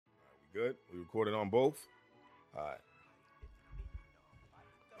Good. We recorded on both. All right.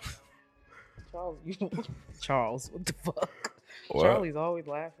 Charles, what the fuck? What? Charlie's always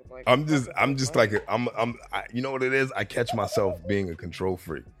laughing. Like I'm just like you know what it is? I catch myself being a control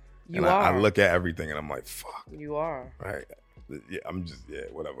freak. You are. I look at everything and I'm like, fuck. You are. Right. Yeah,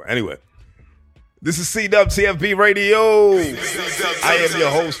 whatever. Anyway. This is CWTFB Radio. I am your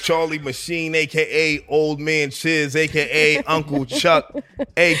host, Charlie Machine, a.k.a. Old Man Chiz, a.k.a. Uncle Chuck,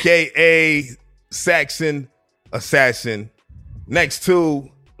 a.k.a. Saxon Assassin. Next to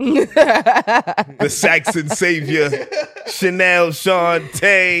the Saxon Savior, Chanel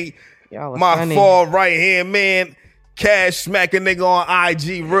Shantae. My funny. far right-hand man, Cash smack a nigga on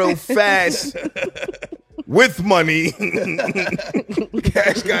IG real fast. With money.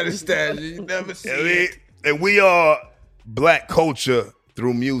 Cash got his stash. You never see it. And we are Black Culture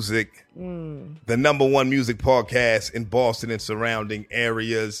Through Music, the number one music podcast in Boston and surrounding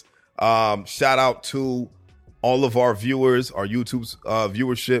areas. Shout out to all of our viewers, our YouTube's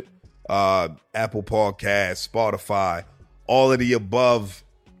viewership, Apple Podcasts, Spotify, all of the above.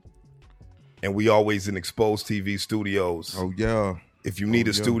 And we always in Exposed TV Studios. Oh, yeah. If you need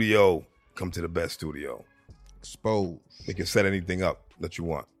a studio, come to the best studio. Exposed. They can set anything up that you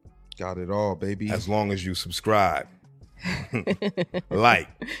want. Got it all, baby. As long as you subscribe, like,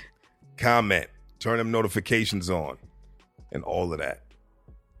 comment, turn them notifications on, and all of that.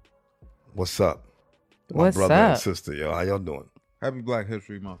 What's up? My What's brother and up? sister, yo. How y'all doing? Happy Black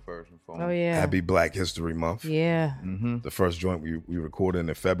History Month first and foremost. Oh yeah. Happy Black History Month. Yeah. Mm-hmm. The first joint we recorded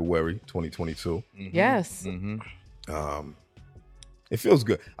in February 2022. Yes. Mm-hmm. It feels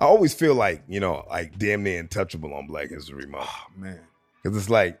good. I always feel like, like damn near untouchable on Black History Month. Oh, man. Because it's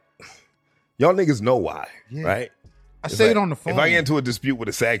like, y'all niggas know why, Yeah. right? I It's say like, it on the phone. If I get into a dispute with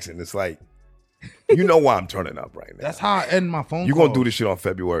a Saxon, it's like, you know why I'm turning up right now. That's how I end my phone You calls. gonna do this shit on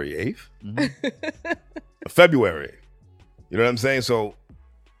February 8th? Mm-hmm. February 8th. You know what I'm saying? So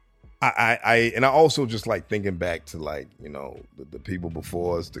I also just like thinking back to like, the people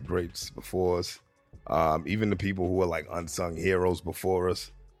before us, the greats before us, even the people who are like unsung heroes before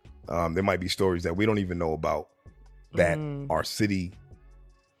us. There might be stories that we don't even know about that our city,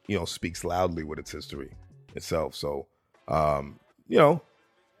 speaks loudly with its history itself. So, I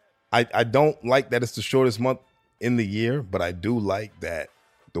don't like that it's the shortest month in the year, but I do like that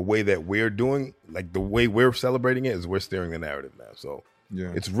the way that we're doing, like the way we're celebrating it is we're steering the narrative now. So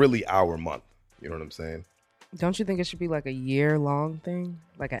Yeah. it's really our month. You know what I'm saying? Don't you think it should be like a year-long thing,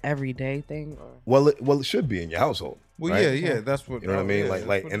 like an everyday thing? Or Well, it should be in your household. Well, right? yeah. That's what. You know what I mean? yeah,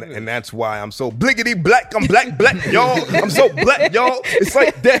 like, that's what it is. and that's why I'm so blickety black. I'm black, y'all. I'm so black, y'all. It's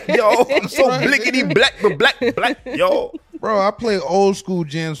like that, y'all. I'm so blickety black, black, y'all. Bro, I play old school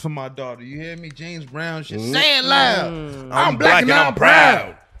jams for my daughter. You hear me? James Brown shit. Say it loud. I'm black and I'm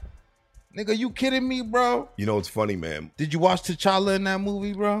proud. Nigga, you kidding me, bro? You know, it's funny, man. Did you watch T'Challa in that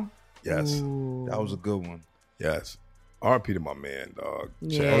movie, bro? Yes. That was a good one. Yes. R.P. to my man, dog.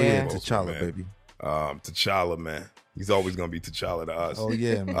 Yeah. Chad Oh, yeah, Boseman, T'Challa, man. baby. T'Challa, man. He's always gonna be T'Challa to us. Oh,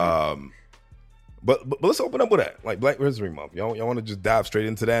 yeah, man. But let's open up with that, like Black History Month. Y'all want to just dive straight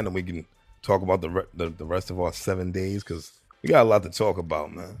into that, and then we can talk about the rest of our 7 days because we got a lot to talk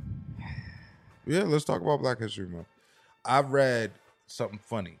about, man. Yeah, let's talk about Black History Month. I read something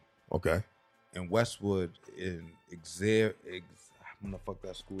funny Okay. in Westwood in I'm gonna fuck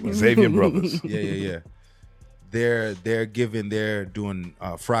that school. up. Xavier Brothers. Yeah. They're doing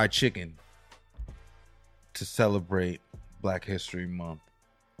fried chicken to celebrate Black History Month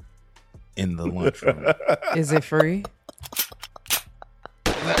in the lunchroom. is it free?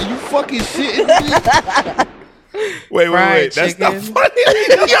 Are you fucking shitting me? Wait. Fried That's not chicken. funny.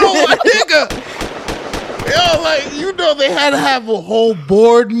 Yo, my nigga. Yo, like, they had to have a whole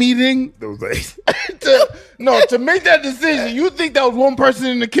board meeting Those days. to make that decision. You think that was one person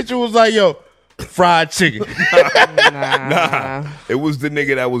in the kitchen was like, yo, fried chicken. Nah. It was the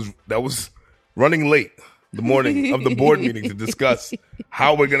nigga that was running late the morning of the board meeting to discuss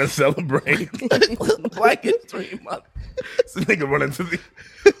how we're gonna celebrate Black History Month. This nigga running to the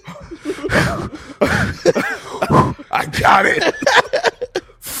I got it.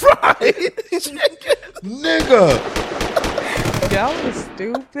 Fried chicken. Nigga. Y'all was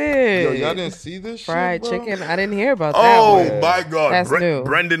stupid. Yo, y'all didn't see this Fried shit, bro? chicken. I didn't hear about that. Oh one. my God. That's new.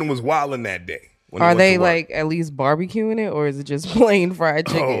 Brendan was wilding that day. when he Are went they to work. like at least barbecuing it, or is it just plain fried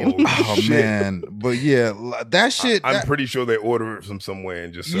chicken? Oh shit. man, but yeah, that shit. I'm that- pretty sure they order it from somewhere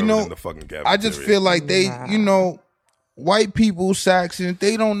and just serve You know, it in the fucking cafeteria. I just feel like they, white people, Saxons,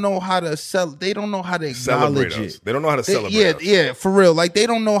 they don't know how to sell. They don't know how to celebrate acknowledge us. it. They don't know how to celebrate us. Yeah, for real. Like they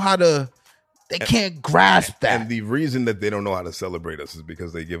don't know how to. They can't grasp that. And the reason that they don't know how to celebrate us is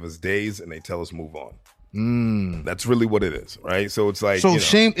because they give us days and they tell us move on. That's really what it is, right? So it's like, so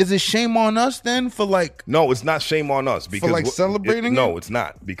shame. Is it shame on us then for like? No, it's not shame on us because for like celebrating. No, it's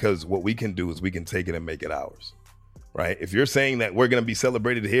not, because what we can do is we can take it and make it ours, right? If you're saying that we're gonna be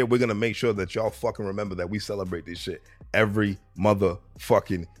celebrated here, we're gonna make sure that y'all fucking remember that we celebrate this shit every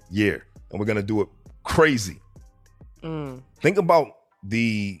motherfucking year, and we're gonna do it crazy. Think about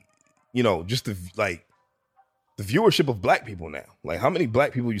the, just the viewership of black people now. Like, how many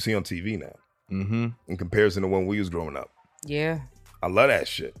black people you see on TV now? In comparison to when we was growing up. Yeah. I love that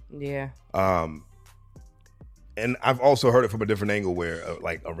shit. Yeah. And I've also heard it from a different angle where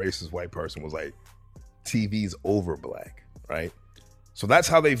like a racist white person was like, TV's over black, right? So that's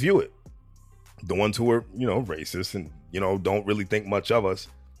how they view it. The ones who are, racist and, don't really think much of us,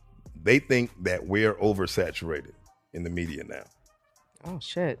 they think that we're oversaturated in the media now. Oh,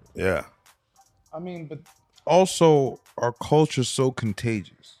 shit. Yeah. I mean, but also our culture's so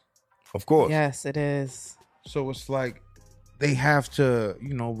contagious. Of course. Yes, it is. So it's like they have to,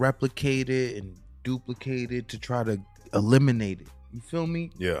 replicate it and duplicate it to try to eliminate it. You feel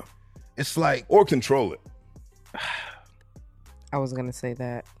me? Yeah. It's like, or control it. I was going to say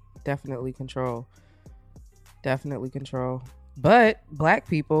that. Definitely control. Definitely control. But black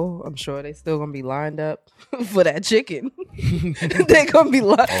people, I'm sure they still gonna be lined up for that chicken. They're gonna be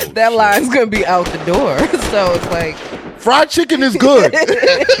that line's gonna be out the door. So it's like fried chicken is good.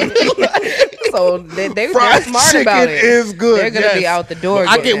 So they're fried smart chicken about it. Is good. They're gonna be out the door.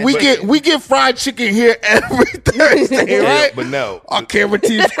 We get fried chicken here every Thursday, right? But no, our camera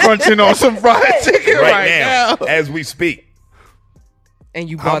team's crunching on some fried chicken right now as we speak. And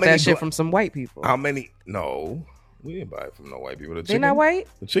you bought that shit from some white people. How many? No. We didn't buy it from no white people. The they not white?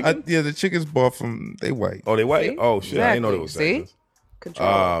 The chicken? Yeah, the chicken's bought from, they white. Oh, they white? See? Oh, shit. Exactly. I didn't know they was See? sexist.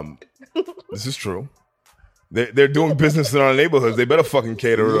 Control. This is true. They're doing business in our neighborhoods. They better fucking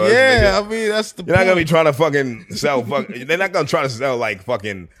cater to us. Yeah, I mean, that's the You're not going to be trying to fucking sell they're not going to try to sell like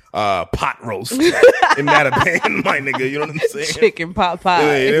fucking pot roast in that pan, my nigga. You know what I'm saying? Chicken pot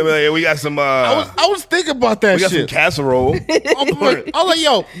pie. Yeah, we got some I was thinking about that shit. We got some casserole. I'm like,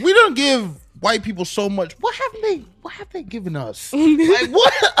 yo, we don't give white people so much. What have they given us? Like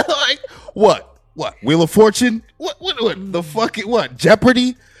what? Like what? Wheel of Fortune? What? The fucking what?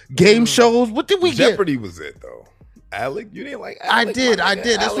 Jeopardy? Game shows? What did we get? Jeopardy was it though. Alec, you didn't like Alec? I did. That's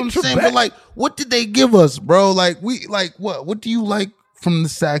Alec what I'm Trebek. saying. But like, what did they give us, bro? Like what? What do you like from the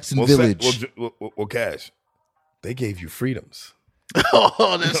Saxon Village? Well, Cash, they gave you freedoms.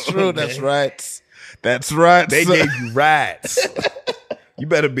 Oh, that's true. Okay. That's right. That's right. They gave you rights. You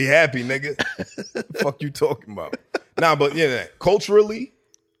better be happy, nigga. Fuck you talking about? Nah, but yeah, culturally,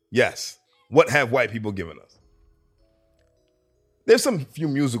 yes. What have white people given us? There's some few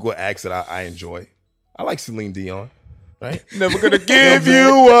musical acts that I enjoy. I like Celine Dion, right? Never gonna give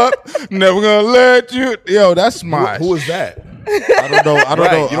you up. Never gonna let you. Yo, that's my. Who is that? I don't know. I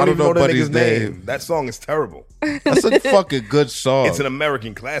don't know the buddy's nigga's name. That song is terrible. That's a fucking good song. It's an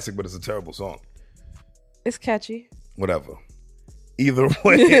American classic, but it's a terrible song. It's catchy. Whatever. Either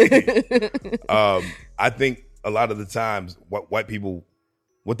way, I think a lot of the times what white people,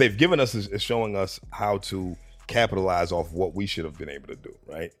 what they've given us is showing us how to capitalize off what we should have been able to do,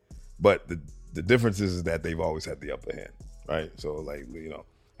 right? But the difference is that they've always had the upper hand, right? So like,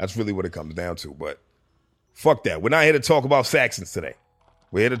 that's really what it comes down to. But fuck that. We're not here to talk about Saxons today.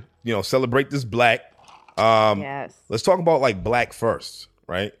 We're here to, celebrate this black. Yes. Let's talk about like black first,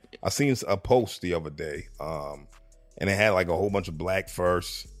 right? I seen a post the other day, and it had like a whole bunch of black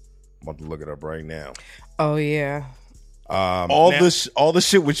firsts. I'm about to look it up right now. Oh yeah. All the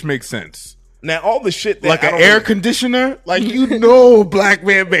shit which makes sense. Now all the shit that like an air conditioner, like black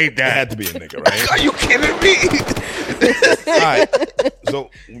man made that. It had to be a nigga, right? Are you kidding me? All right.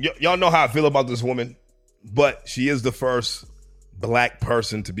 So y'all know how I feel about this woman, but she is the first black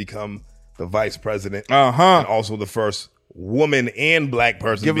person to become the vice president, and also the first woman and black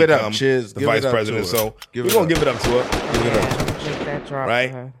person to become the vice president. So we're gonna give it up to her. Give it up. Make that drop,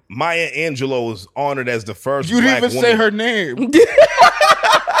 right? Maya Angelou is honored as the first. You black didn't even woman. say her name.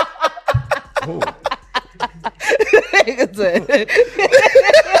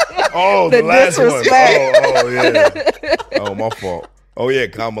 Oh, the last disrespect. One. Oh, yeah. Oh, my fault. Oh, yeah,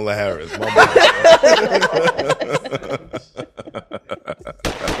 Kamala Harris. My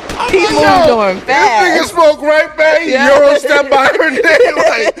He moved on fast. This nigga spoke right back. Yeah. Euro stepped by her name.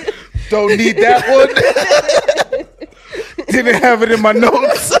 Like, don't need that one. Didn't have it in my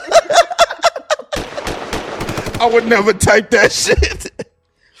notes. I would never type that shit.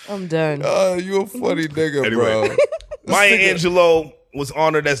 I'm done. You a funny nigga, anyway, bro. Maya Angelou was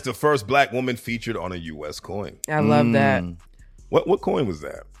honored as the first black woman featured on a U.S. coin. I love that. What coin was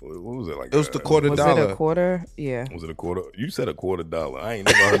that? What was it like? It was the $quarter Was dollar. it a quarter? Yeah. Was it a quarter? You said a $quarter. I ain't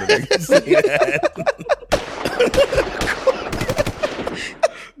never heard of niggas say that.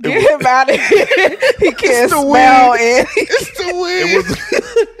 Get him out of here. He can't the smell weed. it. It's the weed.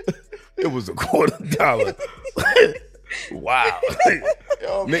 It was a $quarter. Wow.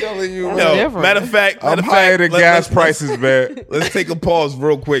 Yo, I'm telling you, That's man. different. Matter of fact, I'm higher than gas prices, man. Let's take a pause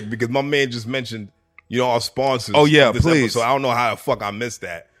real quick because my man just mentioned, our sponsors. Oh, yeah, of this please. episode. I don't know how the fuck I missed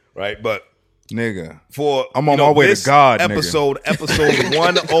that, right? But Nigga. for I'm on my way to this God, nigga. episode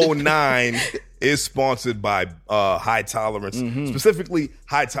 109 is sponsored by High Tolerance, specifically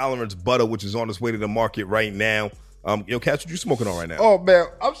High Tolerance butter, which is on its way to the market right now. Cash, what you smoking on right now? Oh, man.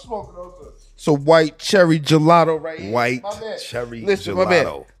 I'm smoking on some white cherry gelato right here. White My man. cherry Listen, my man.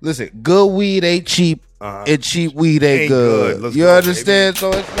 gelato. Listen, good weed ain't cheap, and cheap weed ain't good. Let's You go, understand?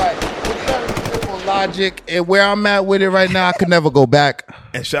 So it's like, with very simple logic, and where I'm at with it right now, I could never go back.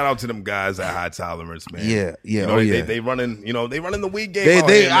 And shout out to them guys at High Tolerance, man. Yeah, yeah, They running, they running the weed game. They, out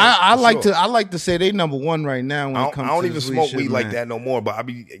here, man, I for like sure. I like to say they number one right now when I it comes don't to even this smoke shit, weed like man. that no more, but I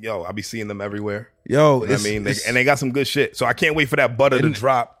be seeing them everywhere. Yo, You know what I mean, they got some good shit. So I can't wait for that butter to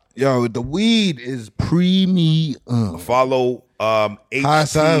drop. Yo, the weed is premium. Follow High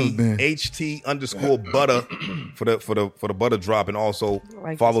side, man. HT_butter for the butter drop, and also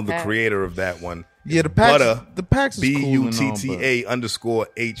Like follow this the pack. creator of that one. Yeah, the packs. Butter, The packs is cool and all, but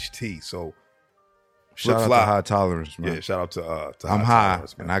BUTTA_HT. So shout out flip-flop. to High Tolerance, man. Yeah, shout out to I'm High high,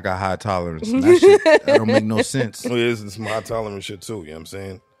 Tolerance, man. and I got high tolerance. And that shit, that don't make no sense. Oh, yeah, this is some high tolerance shit too. You know what I'm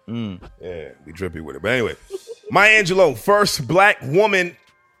saying? Yeah, be drippy with it. But anyway, Maya Angelou, first black woman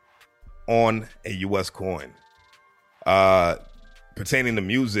on a U.S. coin. Pertaining to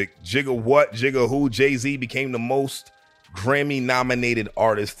music, Jigga What, Jigga Who, Jay-Z became the most Grammy-nominated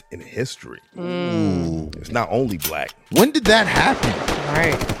artist in history. It's not only black. When did that happen?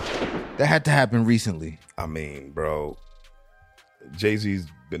 Right. That had to happen recently. I mean, bro, Jay-Z's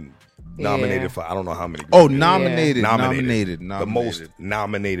been nominated Yeah. for I don't know how many. Oh, Grammys. nominated. The most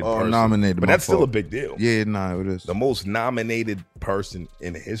nominated Oh, person. nominated, But my that's still a fault. big deal. Yeah, nah, it is. The most nominated person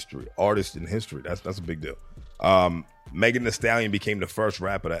in history, artist in history. That's a big deal. Megan Thee Stallion became the first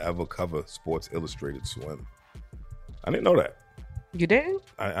rapper to ever cover Sports Illustrated Swim. I didn't know that. You didn't?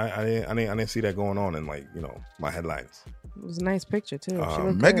 I didn't see that going on in my headlines. It was a nice picture too. She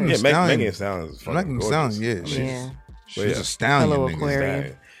looked Megan good. Thee Stallion. Megan Thee Stallion is fucking Megan Thee gorgeous. Stallion, yeah. Yeah. She's Yeah. a stallion, Hello, nigga.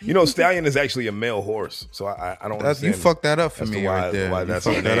 Aquarius. Stallion. Stallion is actually a male horse, so I don't That's, you understand. fucked that up for as to me why- right there. why You that's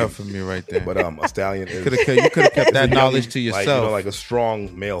fucked her that name. up for me right there. But a stallion is you could have kept that is a young, knowledge to like, yourself. like a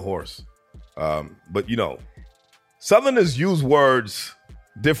strong male horse. But Southerners use words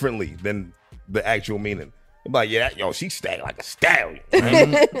differently than the actual meaning. They're like, yeah, she stacked like a stallion. Right? You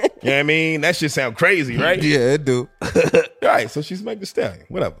know what I mean? That shit sound crazy, right? Yeah, it do. All right, so she's Meg Thee Stallion.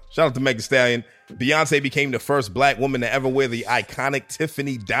 Whatever. Shout out to Meg Thee Stallion. Beyonce became the first black woman to ever wear the iconic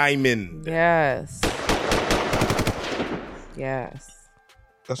Tiffany diamond. Yes. Yes.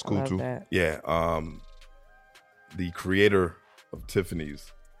 That's I cool love too. that. Yeah, the creator of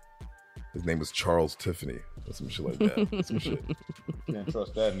Tiffany's, his name was Charles Tiffany. Or some shit like that. Some shit. Can't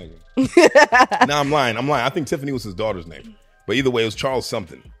trust that nigga. No, I'm lying. I think Tiffany was his daughter's name. But either way, it was Charles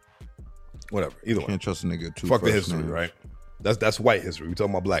something. Whatever. Either way. Can't trust a nigga too. Fuck the history, right? That's white history. We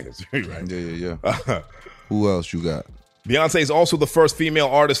talking about black history, right? Yeah. Who else you got? Beyonce is also the first female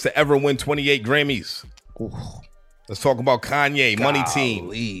artist to ever win 28 Grammys. Let's talk about Kanye, Money Team.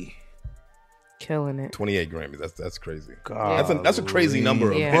 Golly. Killing it. 28 Grammys. That's crazy. God. That's a crazy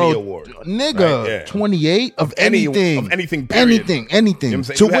number of Yeah. any Bro, award. nigga, Right, yeah. 28 of any- anything. of anything, period. Anything. You know what I'm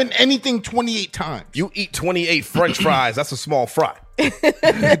saying? To You win have- anything 28 times. You eat 28 French fries. That's a small fry.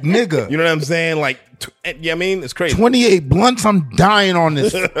 Nigga. You know what I'm saying? Like, you know what I mean? It's crazy. 28 blunts, I'm dying on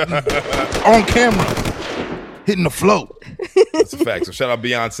this. On camera. Hitting the float. That's a fact. So shout out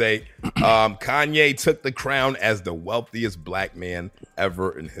Beyonce. Kanye took the crown as the wealthiest black man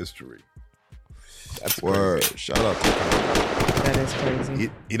ever in history. That's crazy. Word. Shout out to Kanye. That is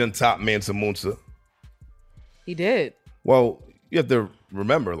crazy. He done top Mansa Musa. He did. Well, you have to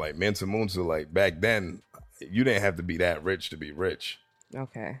remember, like Mansa Musa, like back then, you didn't have to be that rich to be rich.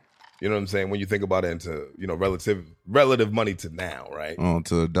 Okay. You know what I'm saying? When you think about it into, relative money to now, right? On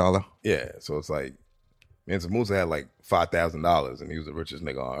to a dollar. Yeah. So it's like Mansa Musa had like $5,000 and he was the richest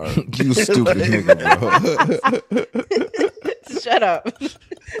nigga on earth. You stupid nigga, bro. Shut up.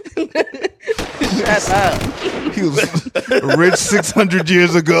 Shut up. He was rich 600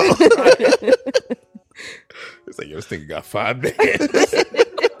 years ago. It's like, yo, this nigga got 5 bands.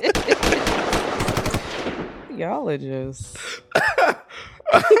 Y'all are just.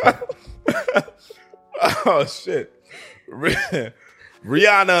 Oh shit.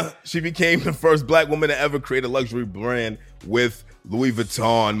 Rihanna, she became the first black woman to ever create a luxury brand with Louis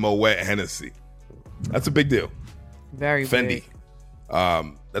Vuitton Moet Hennessy. That's a big deal. Very Fendi.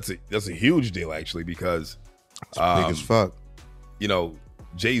 big. That's a huge deal actually because Big as fuck. you know,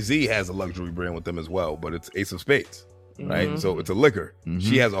 Jay-Z has a luxury brand with them as well, but it's Ace of Spades, right? So it's a liquor.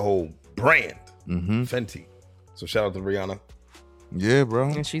 She has a whole brand, Fenty. So shout out to Rihanna. Yeah, bro.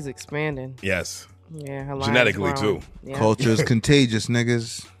 And she's expanding. Yes. Yeah, her line's Genetically, growing. too. Yeah. Culture is contagious,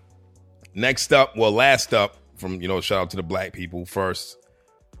 niggas. Last up from, shout out to the black people first.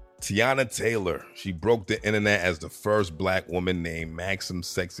 Tiana Taylor. She broke the internet as the first black woman named Maxim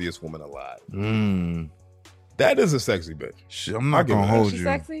Sexiest Woman Alive. That is a sexy bitch. I'm not gonna hold She's you.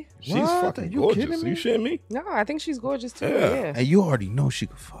 sexy? She's What? fucking Are you gorgeous. kidding Are you me? shitting me? No, I think she's gorgeous too. Yeah. Yeah. And you already know she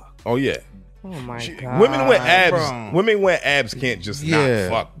could fuck. Oh, yeah. Oh my god. Women with abs, bro. women with abs can't just Yeah.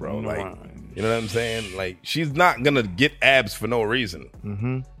 not fuck, bro. No. Like, you know what I'm saying? Like, she's not gonna get abs for no reason.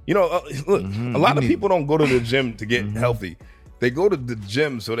 Look, a lot of people don't go to the gym to get healthy. They go to the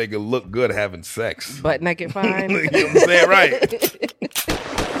gym so they can look good having sex. Butt naked fine. You know what I'm saying? Right.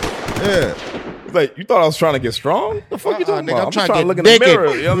 Yeah. Like, you thought I was trying to get strong? The fuck you talking nigga, about? I'm trying to to get look in the naked.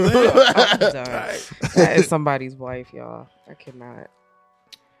 mirror. You know what I'm saying? I'm done. That is somebody's wife, y'all. I cannot.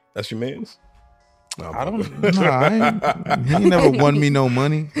 That's your man's? No, I don't. He ain't never won me no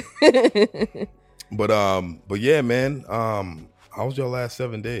money. But yeah, man. How was your last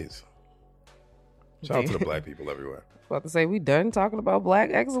 7 days? Shout out to the black people everywhere. About to say we done talking about black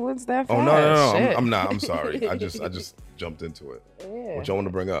excellence that fast. Oh no! Shit. I'm not. I'm sorry. I just jumped into it. Yeah. What y'all want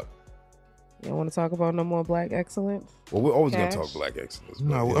to bring up? You don't want to talk about no more black excellence? Well, we're always gonna Cash? talk black excellence. But,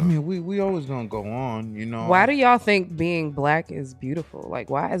 No, I mean we always gonna go on. Why do y'all think being black is beautiful? Like,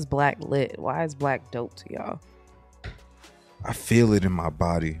 why is black lit? Why is black dope to y'all? I feel it in my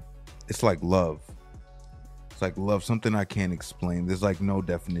body. It's like love. It's like love, something I can't explain. There's like no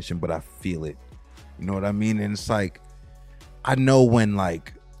definition, but I feel it. You know what I mean? And it's like, I know when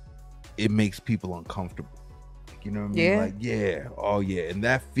like it makes people uncomfortable. You know what I mean? Yeah. Like, yeah, oh yeah. And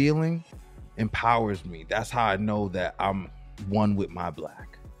that feeling empowers me. That's how I know that I'm one with my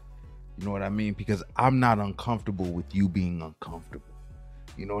black. You know what I mean? Because I'm not uncomfortable with you being uncomfortable.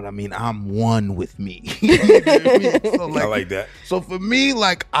 You know what I mean? I'm one with me. You know what I mean? So, I like that. So for me,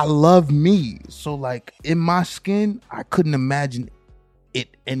 like, I love me. So like in my skin, I couldn't imagine it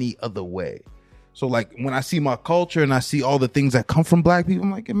any other way. So like when I see my culture and I see all the things that come from black people,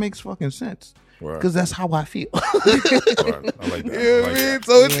 I'm like, it makes fucking sense. Right. Because that's how I feel. Right. I like that. You know I what like I mean? that.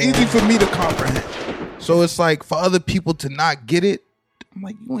 So it's easy for me to comprehend. So it's like for other people to not get it, I'm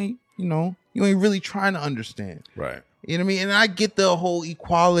like, you ain't really trying to understand. Right. You know what I mean? And I get the whole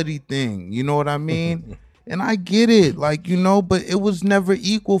equality thing. You know what I mean? And I get it. Like, but it was never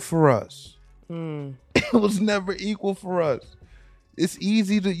equal for us. It was never equal for us. It's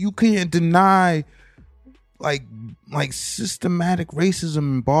easy you can't deny like systematic racism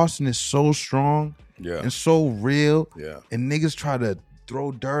in Boston is so strong Yeah. and so real. Yeah. And niggas try to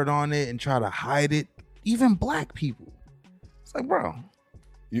throw dirt on it and try to hide it. Even black people. It's like, bro.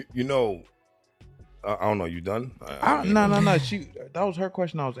 You know, I don't know. You done? No. That was her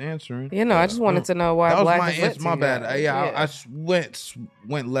question I was answering. I just wanted to know why That was black my is lit answer. to My you bad. guys. I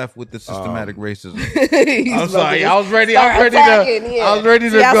went left with the systematic racism. He's I'm sorry. about I was ready. start I was ready attacking, to. yeah. I was ready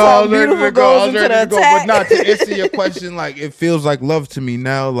to See how go. I some was ready beautiful to go. I goes was ready into to the go. But not to attack. answer your question. Like it feels like love to me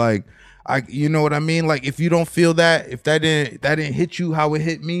now. Like you know what I mean. Like if you don't feel that, if that didn't hit you how it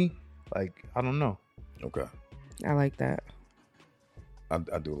hit me, like I don't know. Okay. I like that. I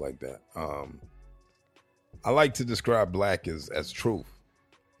do like that. I like to describe black as truth,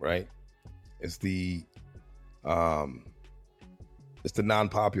 right? It's the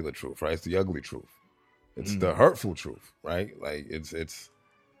non-popular truth, right? It's the ugly truth. It's the hurtful truth, right? Like it's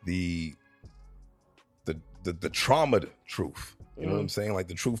the trauma truth. You know what I'm saying? Like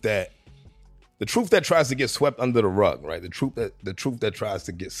the truth that tries to get swept under the rug, right? The truth that tries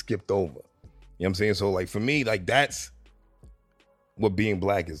to get skipped over. You know what I'm saying? So like for me, like that's what being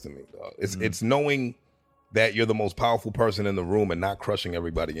black is to me, dog. It's knowing that you're the most powerful person in the room and not crushing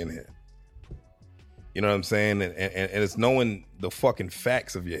everybody in here. You know what I'm saying? And it's knowing the fucking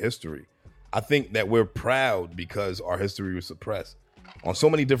facts of your history. I think that we're proud because our history was suppressed on so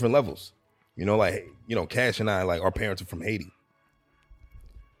many different levels. Cash and I, like our parents are from Haiti.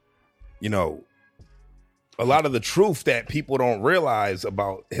 A lot of the truth that people don't realize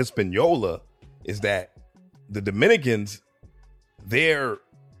about Hispaniola is that the Dominicans, their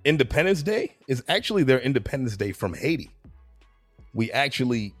Independence Day is actually their Independence Day from Haiti. We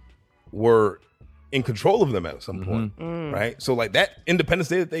actually were in control of them at some point, right? So like that Independence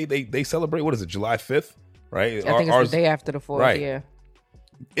Day that they celebrate, what is it, July 5th, right? I think it's the day after the 4th, right. yeah.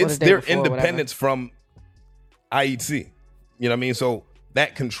 It's the day their before, independence from IET. You know what I mean? So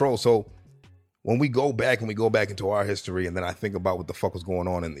that control. So when we go back into our history, and then I think about what the fuck was going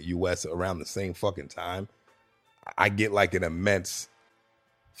on in the U.S. around the same fucking time, I get like an immense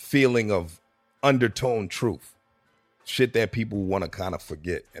feeling of undertone truth, shit that people want to kind of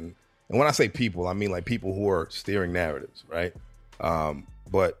forget. And when I say people, I mean like people who are steering narratives, right?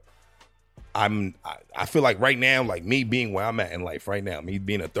 But I feel like right now, like me being where I'm at in life right now, me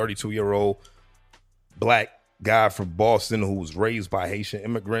being a 32-year-old black guy from Boston who was raised by Haitian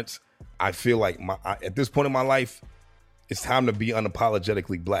immigrants, I feel like at this point in my life, it's time to be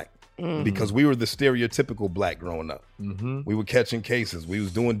unapologetically black. Because we were the stereotypical black growing up. We were catching cases. We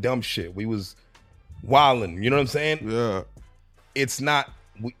was doing dumb shit. We was wilding. You know what I'm saying? Yeah. It's not.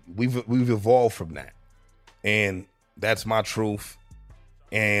 We've evolved from that, and that's my truth,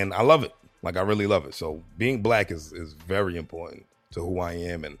 and I love it. Like I really love it. So being black is very important to who I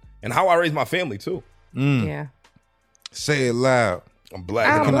am and how I raise my family too. Yeah. Say it loud. I'm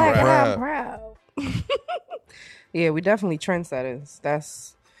black. I'm and black proud. and I'm proud. Yeah, we definitely trendsetters.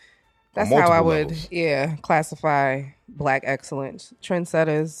 That's how multiple I would, levels. classify black excellence.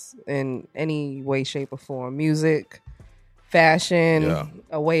 Trendsetters in any way, shape, or form. Music, fashion,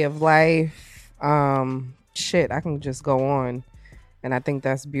 a way of life. Shit, I can just go on. And I think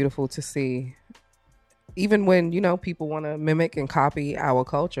that's beautiful to see. Even when, people want to mimic and copy our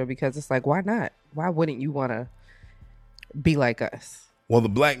culture, because it's like, why not? Why wouldn't you want to be like us? Well, the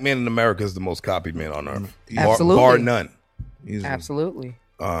black man in America is the most copied man on earth. Absolutely. Bar none. Easily. Absolutely.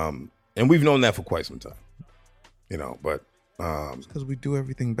 And we've known that for quite some time. But Because we do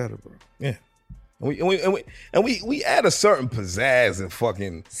everything better, bro. yeah. And we add a certain pizzazz and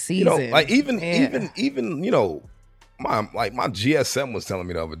fucking Season. like even my GSM was telling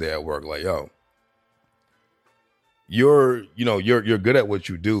me the other day at work, like, yo, you're good at what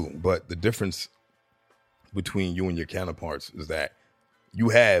you do, but the difference between you and your counterparts is that you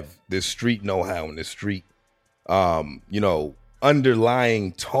have this street know-how and this street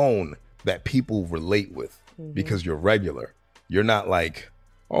underlying tone that people relate with because you're regular. You're not like,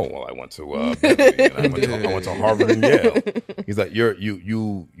 oh well, I went to Bentley and I went to Harvard and Yale. He's like,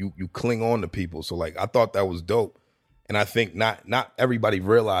 you cling on to people. So like I thought that was dope. And I think not everybody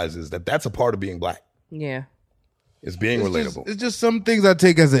realizes that that's a part of being black. Yeah. It's being relatable. It's just some things I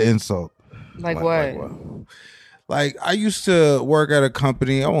take as an insult. Like what? Like I used to work at a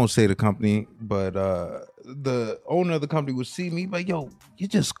company. I won't say the company, but the owner of the company would see me, but yo, you're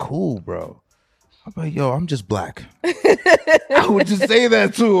just cool, bro. I'm like, yo, I'm just black. I would just say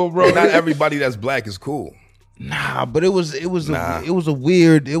that to him, bro. Not everybody that's black is cool. Nah, but it was a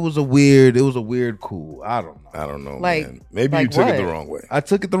weird cool. I don't know. Like, man. Maybe like you took what? it the wrong way. I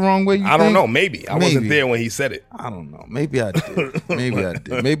took it the wrong way. I don't know. Maybe I wasn't there when he said it. I don't know. Maybe I did.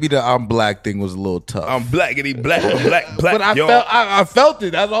 Maybe the I'm black thing was a little tough. I'm blackity black. But I felt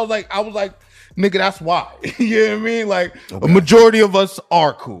it. I was like, nigga, that's why. You know what I mean? Like a majority of us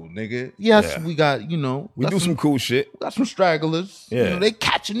are cool, nigga. Yes, we got, we do some cool shit. Got some stragglers. Yeah. They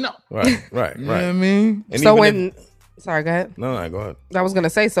catching up. Right. You know what I mean? And So even sorry, go ahead. no, go ahead. I was going to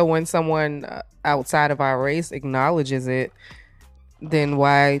say, so when someone outside of our race acknowledges it, then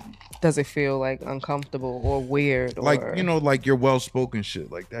why does it feel like uncomfortable or weird? Like, or, like your well-spoken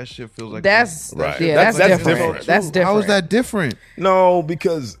shit. Like that shit feels like that's Right. Yeah, That's that's different. different. That's different. How is that different? No,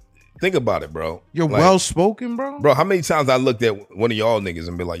 because think about it, bro. You're Like, well-spoken, bro? bro. How many times I looked at one of y'all niggas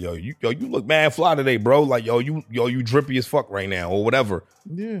and be like, yo, you look mad fly today, bro. Like, you drippy as fuck right now, or whatever.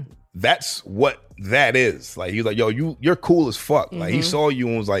 Yeah. That's what that is. Like, he's like, yo, you're cool as fuck. Like, he saw you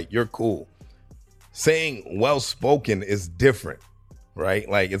and was like, you're cool. Saying well-spoken is different, right?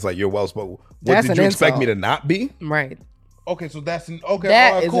 Like, it's like you're well-spoken. What That's did an you expect insult. me to not be? Right. Okay, so that's an okay.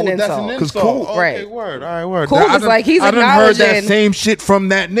 That all right, is cool. an That's insult. an 'Cause insult. cool. Okay, Right. word. All right, word. Cool I is done- like he's I done heard that acknowledging- same shit from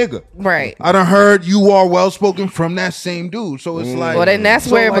that nigga. Right. I done heard you are well spoken from that same dude. So it's like, Well, then that's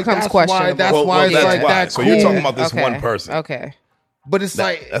where it becomes that's why- questionable. That's Well, why it's that's like why. that. So cool. you're talking about this Okay. one person. Okay. But it's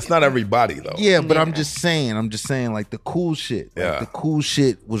like That's not everybody though. yeah, but I'm Yeah. just saying, like the cool shit. Like Yeah. the cool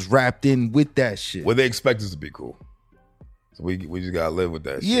shit was wrapped in with that shit. Well, they expect us to be cool. So we just gotta live with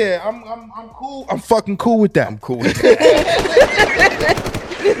that shit. Yeah, I'm cool. I'm fucking cool with that. I'm cool with that.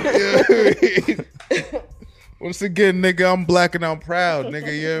 Once again, nigga, I'm black and I'm proud,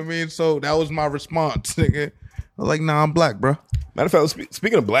 nigga. You know what I mean? So that was my response, nigga. I was like, nah, I'm black, bro. Matter of fact,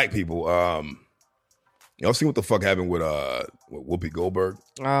 speaking of black people, y'all seen what the fuck happened with Whoopi Goldberg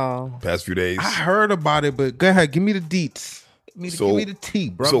Oh. past few days? I heard about it, but go ahead, give me the deets. So- give me the tea,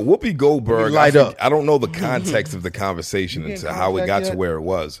 bro. So Whoopi Goldberg, light up. I don't know the context of the conversation You and getting how it got contact to yet? where it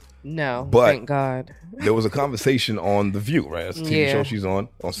was. No, But- thank God. There was a conversation on The View, right? That's a TV Yeah. show she's on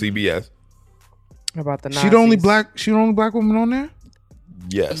CBS. About the Nazis. she the only black woman on there?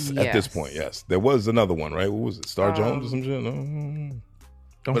 Yes, at this Yes. point, yes. There was another one, right? What was it? Star Jones or some shit? No.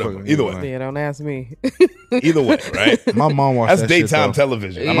 Don't Whatever. fucking- Either way. Yeah, don't ask me. Either way, right? My mom watched That's that shit, daytime though.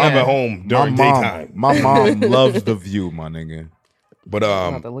 television. I'm Yeah. at home during daytime. My mom loves The View, my nigga. But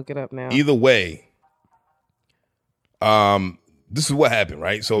I'm about to look it up now. either way, this is what happened,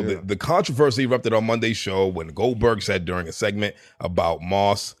 right? So the controversy erupted on Monday's show when Goldberg said during a segment about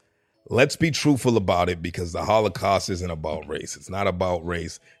Moss, let's be truthful about it because the Holocaust isn't about race. It's not about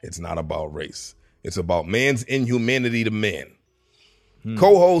race. It's not about race. It's about man's inhumanity to man.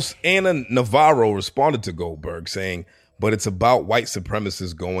 Co-host Anna Navarro responded to Goldberg saying, but it's about white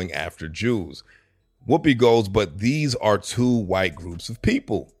supremacists going after Jews. Whoopi goes, but these are two white groups of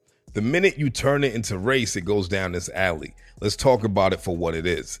people. The minute you turn it into race, it goes down this alley. Let's talk about it for what it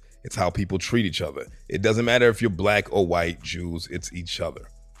is. It's how people treat each other. It doesn't matter if you're black or white, Jews, it's each other,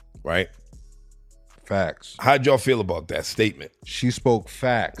 right? Facts. How'd y'all feel about that statement? She spoke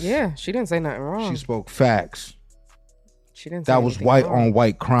facts. Yeah, she didn't say nothing wrong. She spoke facts. She didn't say That was anything white wrong. on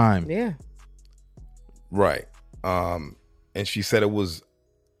white crime. Yeah. Right. And she said it was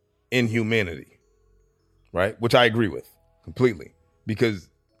inhumanity, right? Which I agree with completely because,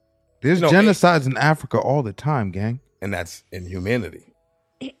 There's No, genocides in Africa all the time, gang. and that's inhumanity.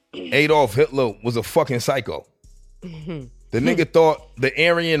 Adolf Hitler was a fucking psycho. The nigga thought the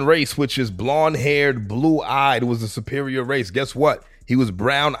Aryan race, which is blonde-haired, blue-eyed, was a superior race. Guess what? He was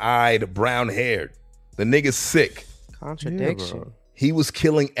brown-eyed, brown-haired. The nigga's sick. Contradiction. He was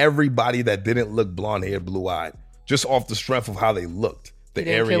killing everybody that didn't look blonde-haired, blue-eyed, just off the strength of how they looked. The He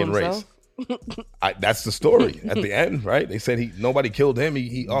didn't kill Aryan race. himself? That's the story at the end, right? They said nobody killed him.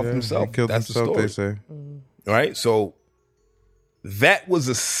 He off himself. He killed That's himself, the story. they say. Right? So that was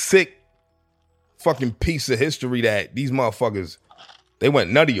a sick fucking piece of history that these motherfuckers, they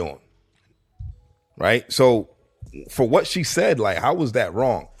went nutty on. Right? So for what she said, like, how was that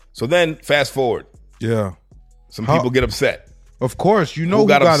wrong? So then fast forward, Yeah. some people get upset. Of course, you know Who who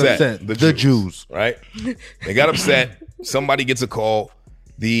got got upset? upset. The The Jews. Jews. Right? They got upset. Somebody gets a call.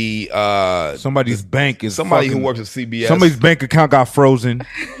 The Somebody's bank is somebody fucking, who works at CBS. Somebody's bank account got frozen.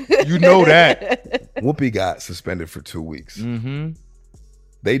 You know that. Whoopi got suspended for 2 weeks. Mm-hmm.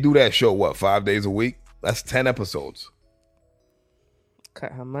 They do that show, what, 5 days a week? That's 10 episodes.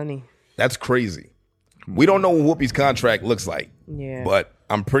 Cut her money. That's crazy. We don't know what Whoopi's contract looks like, Yeah. but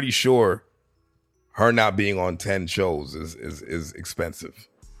I'm pretty sure her not being on 10 shows is expensive.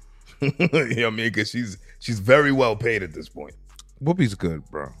 You know what I mean? Because she's very well paid at this point. Whoopi's good,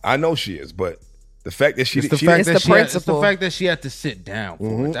 bro. I know she is, but the fact that It's the she fact It's that the she had, it's the principle. fact that she had to sit down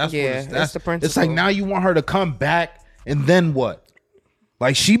for it. That's Yeah, what it's that's the It's principle. like now you want her to come back and then what?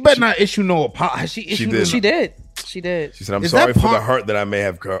 Like she better not issue no apology. She issued did. She did. She did. she said, "I'm Is sorry that for the part- hurt that I may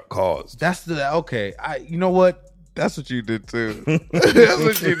have caused." That's the okay. You know what? That's what you did too. That's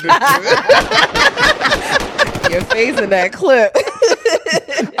what you did too. Your face in that clip.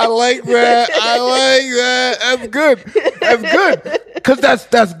 I like that. I like that. That's good. That's good. Because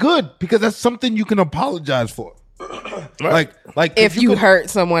that's good. Because that's something you can apologize for. Like if you could- hurt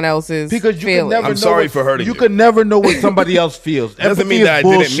someone else's because you can feelings. never I'm know sorry what- for hurting you. You can never know what somebody else feels. Doesn't Empathy mean is that I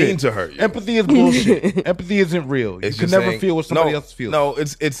didn't bullshit. mean to hurt you. Empathy is bullshit. Empathy isn't real. You It's can just never saying- feel what somebody else feels. No,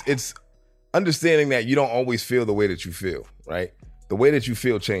 it's understanding that you don't always feel the way that you feel, right? The way that you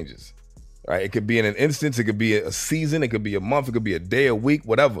feel changes, right? It could be in an instance, it could be a season, it could be a month, it could be a day, a week,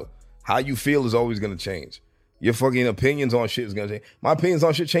 whatever. How you feel is always going to change. Your fucking opinions on shit is going to change. My opinions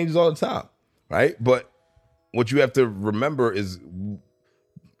on shit changes all the time, right? But what you have to remember is,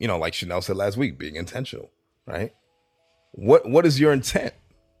 you know, like Chanel said last week, being intentional, right? What is your intent,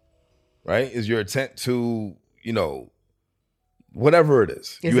 right? Is your intent to, you know, whatever it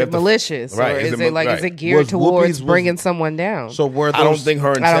is. Is You it have to- malicious? right, Or is is it it like right. is it geared Was towards Whoopi's- bringing someone down? So were those, I don't think her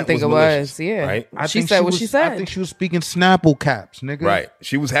intent I don't think was it malicious, was. Yeah. right? She think said what she said. I think she was speaking Snapple caps, nigga. Right.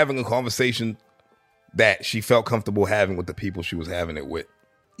 She was having a conversation that she felt comfortable having with the people she was having it with.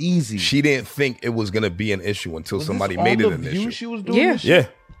 Easy. She didn't think it was going to be an issue until Was somebody this made on it an The View issue. She was doing Yeah. this shit? Yeah.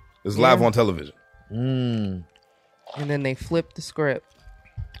 It was live on television. And then they flipped the script.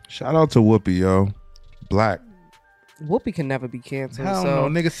 Shout out to Whoopi, yo. Black. Whoopi can never be canceled. Hell so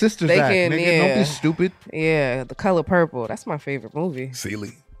no, nigga. Sisters they Act, can- nigga. yeah. Don't be stupid. yeah, The Color Purple. That's my favorite movie.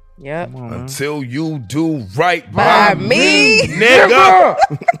 Sealy. Yep. Until you do right By by me, nigga.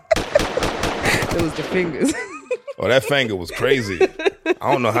 It was the fingers. Oh, that finger was crazy.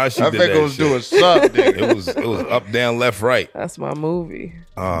 I don't know how she I did think that it was shit. doing something. It was up, down, left, right. That's my movie.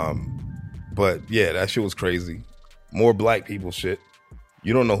 But yeah, that shit was crazy. More black people shit.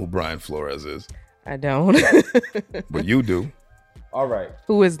 You don't know who Brian Flores is, I don't. but you do. All right.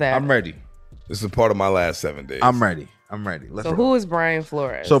 Who is that? I'm ready. This is a part of my last 7 days. I'm ready. Let's So roll. who is Brian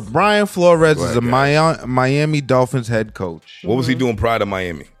Flores? So Brian Flores Go is ahead, a Miami Dolphins head coach. What was he doing prior to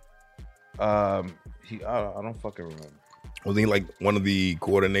Miami? I don't fucking remember. Was he like one of the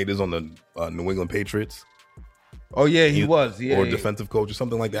coordinators on the New England Patriots? Oh yeah, he was. Yeah, or defensive coach or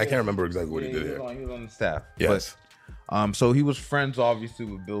something like that. I can't remember exactly what he did here. He was on the staff. Yes, But, so he was friends, obviously,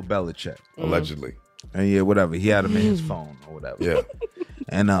 with Bill Belichick. allegedly. And yeah, whatever. He had him in his phone or whatever. Yeah,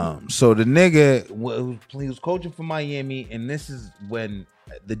 And so the nigga he was coaching for Miami, and this is when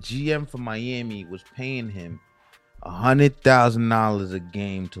the GM for Miami was paying him $100,000 a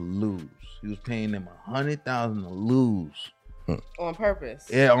game to lose. He was paying them $100,000 to lose. on purpose.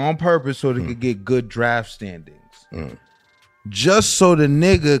 Yeah, on purpose so they could get good draft standings. Just so the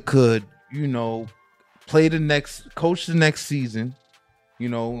nigga could, coach the next season.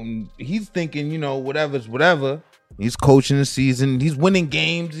 And he's thinking, whatever's whatever. He's coaching the season. He's winning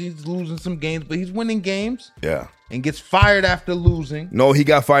games. He's losing some games, but he's winning games. yeah. And gets fired after losing. No, he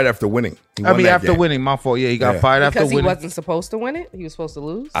got fired after winning. He won that After game. winning, my fault. Yeah, he got fired Because after he winning. wasn't supposed to win it. He was supposed to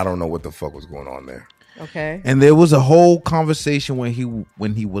lose. I don't know what the fuck was going on there. Okay. And there was a whole conversation when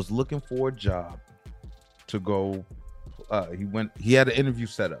he was looking for a job to go. He had an interview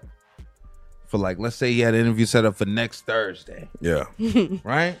set up for let's say he had an interview set up for next Thursday, Yeah,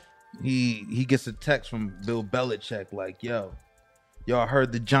 right? He gets a text from Bill Belichick like, yo, I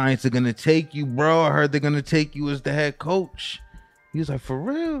heard the Giants are gonna take you, bro. I heard they're gonna take you as the head coach. He was like, for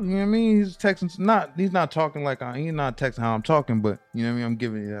real? You know what I mean? He's texting, he's not talking he's not texting how I'm talking, but you know what I mean? I'm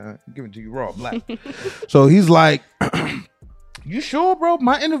giving it to you raw, black. So he's like, you sure, bro?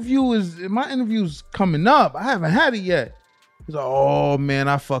 My interview's coming up. I haven't had it yet. He's like, oh man,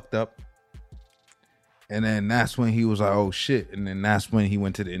 I fucked up. And then that's when he was like, oh shit. And then that's when he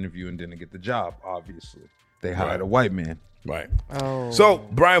went to the interview and didn't get the job, obviously. They hired a white man. right. Oh. So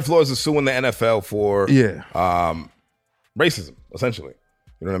Brian Flores is suing the NFL for racism, essentially.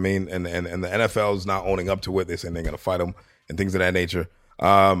 You know what I mean? And the NFL is not owning up to it. They're saying they're going to fight him and things of that nature.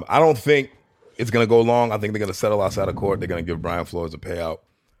 I don't think it's going to go long. I think they're going to settle outside of court. They're going to give Brian Flores a payout,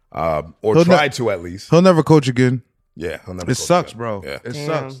 or He'll try to at least. He'll never coach again. Yeah, he'll never It coach sucks, again. bro. Yeah. It Damn.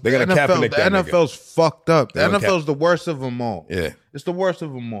 sucks. They're gonna The Kaepernick the that nigga. NFL's fucked up. The They're gonna NFL's the worst of them all. Yeah. It's the worst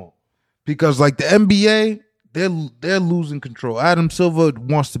of them all. Because the NBA, they're losing control. Adam Silver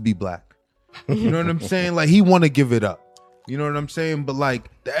wants to be black. You know what I'm saying? He want to give it up. You know what I'm saying? But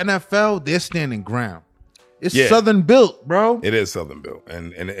the NFL, they're standing ground. It's Southern built, bro. It is Southern built,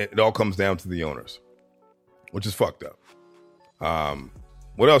 and it all comes down to the owners, which is fucked up.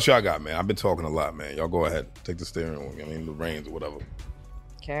 What else y'all got, man? I've been talking a lot, man. Y'all go ahead, take the steering wheel. The reins or whatever.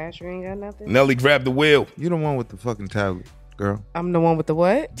 Cash, you ain't got nothing? Nelly, grab the wheel. You the one with the fucking tablet, girl. I'm the one with the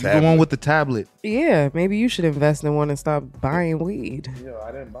what? You the one with the tablet. Yeah, maybe you should invest in one and stop buying weed.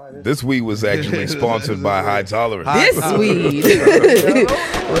 This week was actually sponsored by High Tolerance. This weed.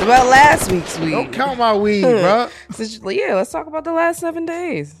 What about last week's weed? Don't count my weed, bro. Let's talk about the last 7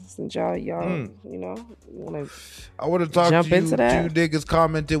 days. Since y'all, you want to I would have talked jump to you. into that? Two niggas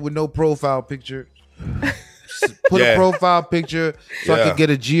commented with no profile picture. Put Yeah. a profile picture so I Yeah. could get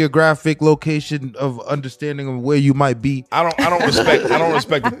a geographic location of understanding of where you might be. I don't respect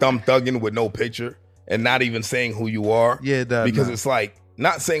the thumb thugging with no picture and not even saying who you are. Yeah, because it's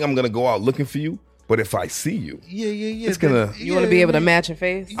not saying I'm gonna go out looking for you, but if I see you, Yeah. It's gonna- You want to be able to match your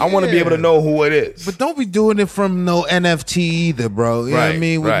face? I want to be able to know who it is. But don't be doing it from no NFT either, bro. You know what I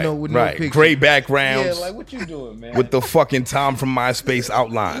mean? With no picture. Gray backgrounds. Yeah, what you doing, man? with the fucking Tom from MySpace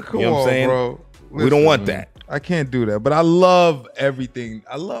outline. Come You know what I'm on, saying? bro. We don't want that. I can't do that, but I love everything.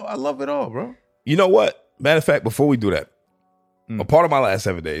 I love it all, bro. You know what? Matter of fact, before we do that, a part of my last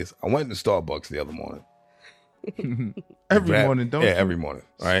 7 days, I went to Starbucks the other morning. Every morning, don't Yeah, you? every morning.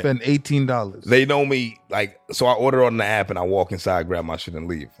 Right? Spend $18. They know me, so I order on the app and I walk inside, grab my shit and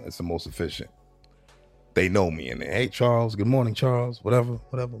leave. It's the most efficient. They know me and they, hey, Charles, good morning, Charles, whatever.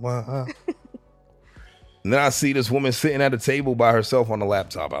 And then I see this woman sitting at a table by herself on the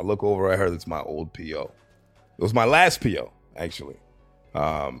laptop. I look over at her. It's my old PO. It was my last PO, actually,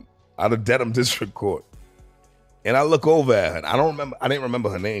 out of Dedham District Court. And I look over at her. And I didn't remember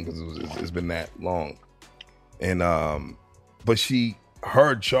her name because it's been that long. And but she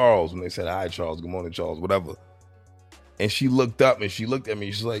heard Charles when they said, hi, Charles, good morning, Charles, whatever. And she looked up and she looked at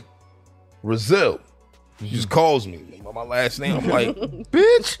me. She's like, Brazil. She just calls me by my last name. I'm like,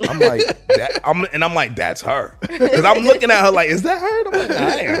 bitch. I'm like, I'm like, that's her. Because I'm looking at her like, is that her? And I'm like, nah,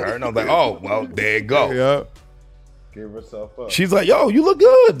 I ain't her. And I'm like, oh, well, there you go. Yeah. Give herself up. She's like, yo, you look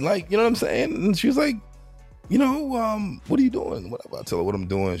good. Like, you know what I'm saying? And she was like, you know, what are you doing? Whatever. I tell her what I'm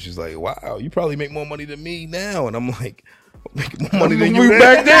doing. She's like, wow, you probably make more money than me now. And I'm like, I'm making more money than you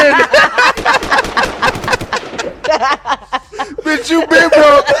back then. Bitch, you been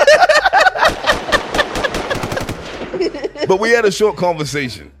broke. But we had a short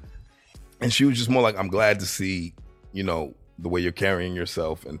conversation. And she was just more like, I'm glad to see, you know, the way you're carrying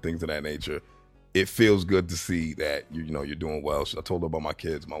yourself and things of that nature. It feels good to see that, you know, you're doing well. So I told her about my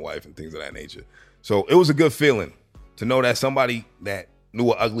kids, my wife, and things of that nature. So it was a good feeling to know that somebody that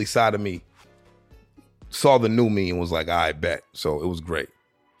knew an ugly side of me saw the new me and was like, I bet. So it was great.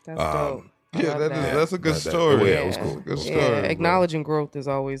 That's dope. I Yeah, love that's a good That- story. yeah, it was cool. Good story. Yeah, bro. acknowledging growth is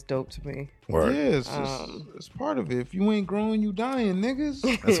always dope to me. Word. Yeah, it's part of it. If you ain't growing, you dying, niggas.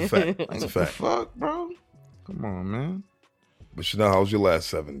 That's a fact. That's a What the fact. fuck, bro? Come on, man. But Chanel, how was your last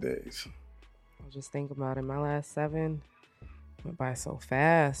 7 days? I was just thinking about it. My last 7 went by so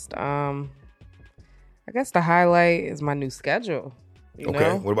fast. I guess the highlight is my new schedule. You Okay.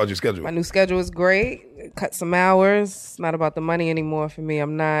 know? What about your schedule? My new schedule is great. Cut some hours. It's not about the money anymore for me.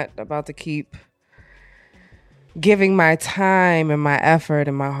 I'm not about to keep giving my time and my effort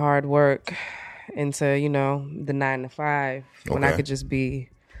and my hard work into, you know, the 9 to 5 when I Okay. could just be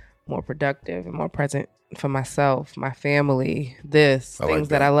more productive and more present for myself, my family, things like that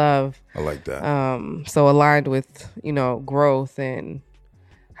that. I love. I like that. So aligned with, you know, growth and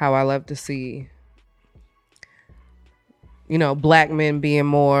how I love to see, you know, Black men being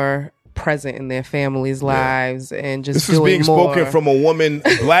more present in their families' lives and just This is doing being more. spoken from a woman,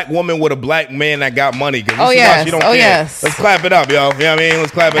 a Black woman with a Black man that got money. 'Cause this Oh, is why yes. she don't Oh, care. yes. Let's clap it up, yo. You know what I mean?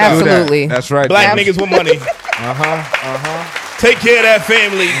 Let's clap it up. Absolutely. That's right. Black Dad. niggas with money. Take care of that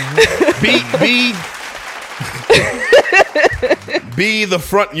family. Be the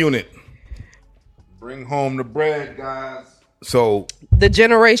front unit. Bring home the bread, guys. So The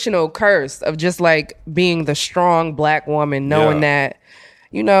generational curse of just like being the strong Black woman, knowing Yeah. that,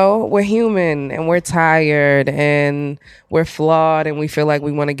 you know, we're human and we're tired and we're flawed and we feel like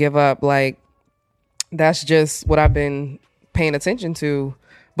we want to give up. Like, that's just what I've been paying attention to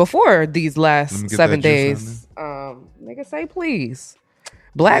before these last me get 7 that juice days. Nigga, say please.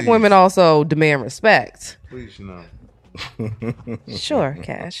 Black women also demand respect. Please, you know. Sure,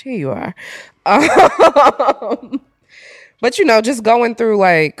 Cash. Here you are. But you know, just going through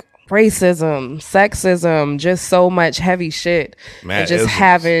like racism, sexism, just so much heavy shit. Mad And just isms.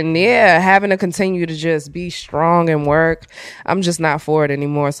 having to continue to just be strong and work. I'm just not for it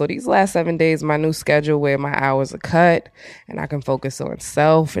anymore. So these last 7 days, my new schedule where my hours are cut and I can focus on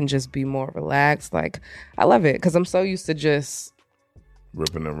self and just be more relaxed. Like, I love it because I'm so used to just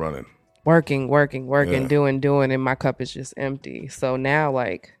ripping and running. working, Yeah. doing, and my cup is just empty. So now,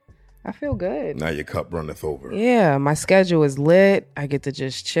 like, I feel good. Now your cup runneth over. Yeah, my schedule is lit. I get to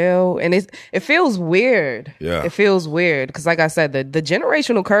just chill, and it feels weird. Yeah. It feels weird because, like I said, the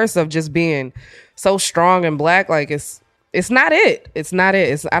generational curse of just being so strong and Black, like it's not it. It's not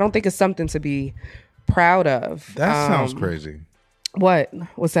it. I don't think it's something to be proud of. That sounds crazy. What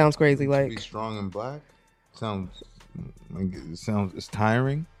sounds crazy? Be Like strong and black. It's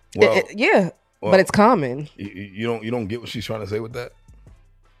tiring. Well, yeah, well- but it's common. you don't get what she's trying to say with that?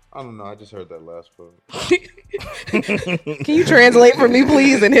 I don't know. I just heard that last part. Can you translate for me,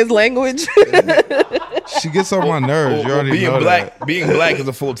 please, in his language? She gets on my nerves. You already know that. Being black is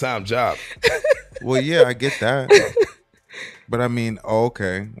a full-time job. Well, yeah, I get that. But I mean,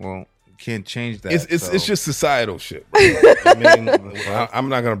 okay. Well, you can't change that. It's just societal shit. Bro. I mean, I'm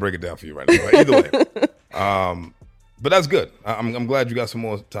not gonna break it down for you right now. But either way, but that's good. I'm glad you got some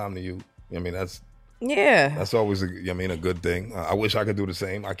more time to you. I mean, that's always a good thing. I wish I could do the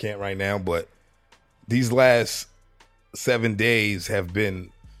same. I can't right now, but these last 7 days have been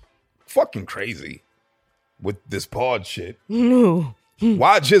fucking crazy with this pod shit. No.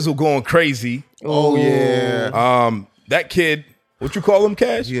 Why Jizzle going crazy? Oh yeah. That kid, what you call him,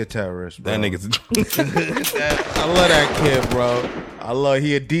 Cash? He a terrorist, bro. That nigga's. I love that kid, bro.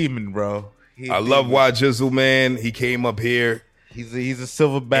 He a demon, bro. I love Why Jizzle, man. He came up here. He's a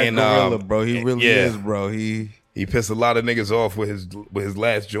silverback And, gorilla, bro. He really yeah. is, bro. He Pissed a lot of niggas off with his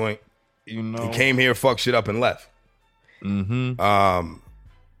last joint. you know. He came here, fucked shit up, and left. Mm-hmm.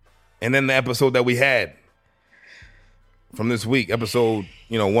 And then the episode that we had from this week, episode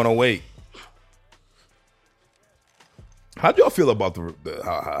 108. How'd y'all feel about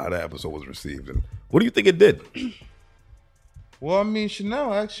how that episode was received, and what do you think it did? Well, I mean,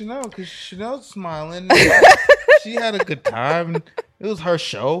 ask Chanel, because Chanel's smiling. She had a good time. It was her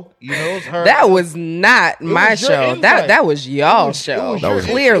show. You know, it was her. That was not my was your show. invite. That was y'all's show. That was-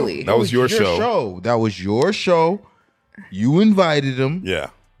 Clearly. That was your show. That was your show. You invited him. Yeah.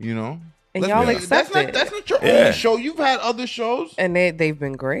 You know. And Let's y'all be- accepted. That's not your Yeah. only show. You've had other shows. And they've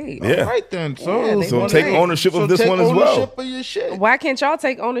been great. Yeah. All right then. So, Yeah, they So were take great. ownership of this take one as well. ownership of your shit. Why can't y'all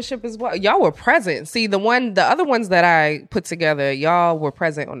take ownership as well? Y'all were present. See, the other ones that I put together, y'all were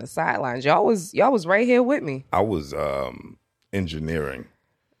present on the sidelines. Y'all was right here with me. I was engineering,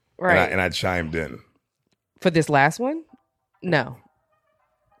 Right. and I chimed in. For this last one? No.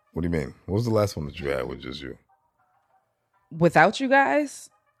 What do you mean? What was the last one that you had with just you? Without you guys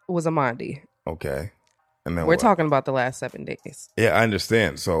was Amandi. Okay. And then We're what? talking about the last 7 days. Yeah, I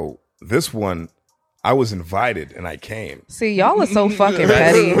understand. So this one, I was invited and I came. See, y'all are so fucking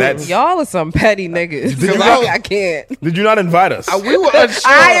That's- petty. that's- Y'all are some petty niggas. Did you Like, know- I can't. Did you not invite us? We were unsure.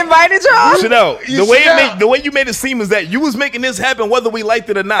 I invited y'all. Chanel, You the way you made it seem is that you was making this happen whether we liked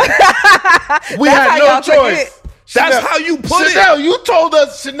it or not. We That's had how no y'all took choice. it. That's Chanel- how you put Chanel, it. you told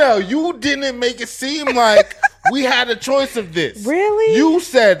us, Chanel, you didn't make it seem like we had a choice of this. Really? You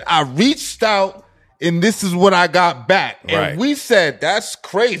said, I reached out and this is what I got back. And Right. we said, that's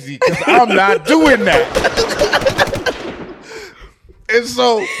crazy because I'm not doing that. And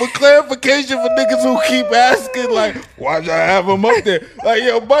so, for clarification for niggas who keep asking, like, why'd y'all have him up there? Like,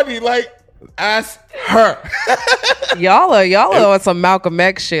 yo, buddy, like, ask her. Y'all are on some Malcolm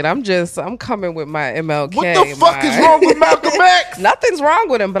X shit. I'm coming with my MLK. What the fuck is wrong with Malcolm X? Nothing's wrong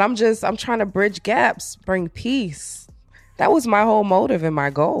with him, but I'm trying to bridge gaps, bring peace. That was my whole motive and my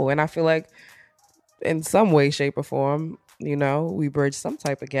goal. And I feel like in some way, shape, or form, you know, we bridged some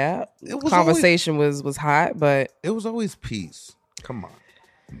type of gap. It was Conversation was hot, but It was always peace. Come on.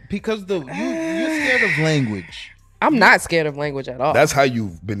 Because you're scared of language. I'm not scared of language at all. That's how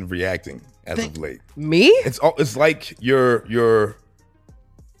you've been reacting as of late. Me? It's like you're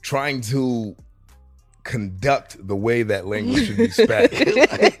trying to conduct the way that language should be spat.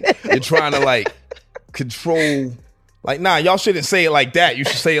 You're trying to like control. Like, nah, y'all shouldn't say it like that. You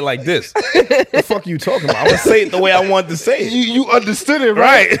should say it like this. The fuck are you talking about? I'm gonna say it the way I want to say it. You understood it,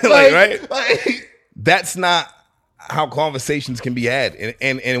 right? Right. Right. Like, That's not how conversations can be had.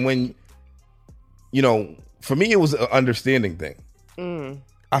 And when, you know, for me, it was an understanding thing.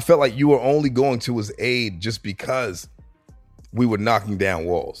 I felt like you were only going to his aid just because we were knocking down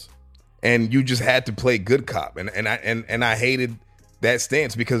walls, and you just had to play good cop. And I hated that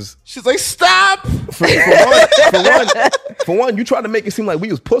stance because she's like, stop. for one, you tried to make it seem like we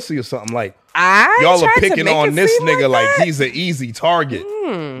was pussy or something. Like y'all are tried to picking make on it this seem nigga like that? he's an easy target.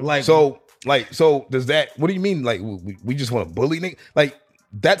 Like, So does that? What do you mean? Like we just want to bully niggas? Like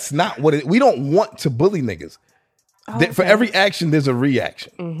that's not what it. We don't want to bully niggas. For every action, there's a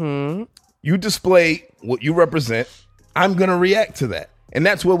reaction. Mm-hmm. You display what you represent. I'm gonna react to that, and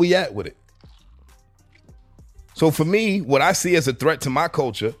that's where we at with it. So for me, what I see as a threat to my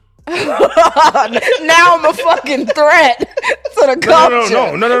culture. Now I'm a fucking threat to the culture. No.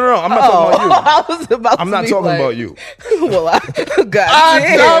 I'm not talking about you. I was about I'm to not be talking like, about you. Well, God I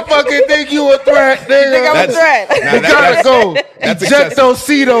damn. don't fucking think you a threat, nigga. Think I'm a That's- threat. Nah, You gotta go. That's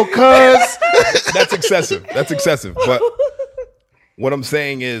Ejectocito, cuz. That's excessive. That's excessive. But what I'm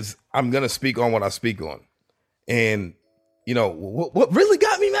saying is, I'm gonna speak on what I speak on, and you know what really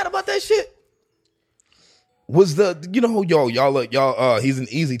got me mad about that shit was y'all. He's an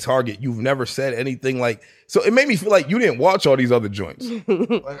easy target. You've never said anything like so. It made me feel like you didn't watch all these other joints.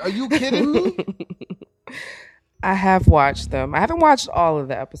 Like, are you kidding me? I have watched them. I haven't watched all of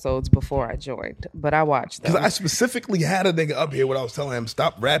the episodes before I joined, but I watched them. Because I specifically had a nigga up here when I was telling him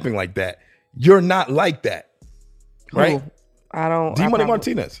stop rapping like that. You're not like that, right? Who? I don't. D I Money probably-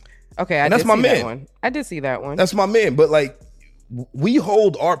 Martinez. Okay, I And that's did my see man. that one. I did see that one. That's my man. But like, we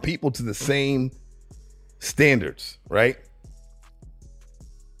hold our people to the same standards, right?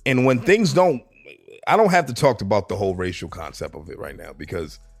 And when things don't, I don't have to talk about the whole racial concept of it right now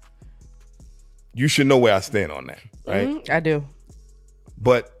because you should know where I stand on that, right? Mhm, I do.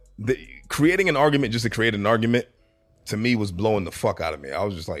 But creating an argument just to create an argument to me was blowing the fuck out of me. I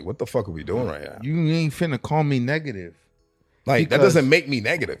was just like, what the fuck are we doing right now? You ain't finna call me negative. Like, that because- doesn't make me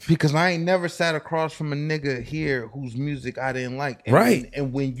negative. Because I ain't never sat across from a nigga here whose music I didn't like. And Right.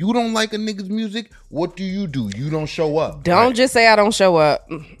 and when you don't like a nigga's music, what do? You don't show up. Don't just say I don't show up.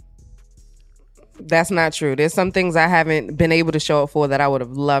 That's not true. There's some things I haven't been able to show up for that I would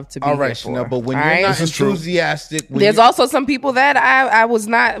have loved to be All here right, for. Chanel, but when All you're right? not This is true. enthusiastic, when There's you- also some people that I was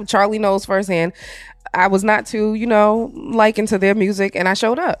not, Charlie knows firsthand, I was not too, liking to their music, and I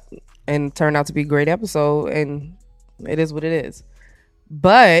showed up and turned out to be a great episode, and It is what it is.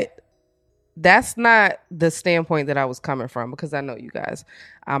 But that's not the standpoint that I was coming from, because I know you guys.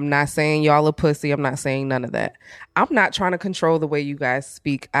 I'm not saying y'all a pussy. I'm not saying none of that. I'm not trying to control the way you guys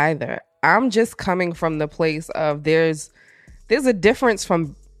speak either. I'm just coming from the place of there's a difference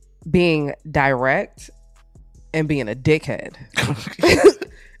from being direct and being a dickhead.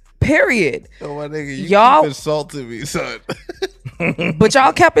 Period. Oh, my nigga, you Y'all keep insulting me, son. But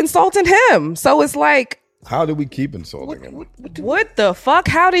y'all kept insulting him. So it's like, How did we keep insulting him? what the fuck?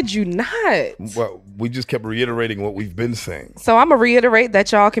 How did you not? Well, we just kept reiterating what we've been saying. So I'm going to reiterate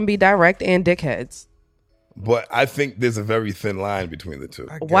that y'all can be direct and dickheads. But I think there's a very thin line between the two.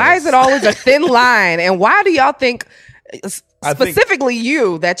 Why is it always a thin line? And why do y'all think, specifically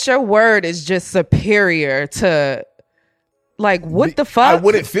you, that your word is just superior to, like, what the fuck? I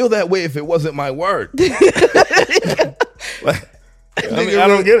wouldn't feel that way if it wasn't my word. Like, I mean, I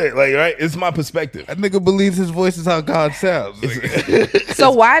don't get it. Like, right? It's my perspective. That nigga believes his voice is how God sounds.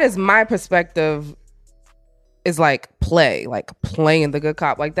 So why does my perspective is like playing the good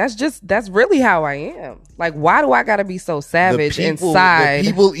cop? Like, that's really how I am. Like, why do I gotta be so savage inside? The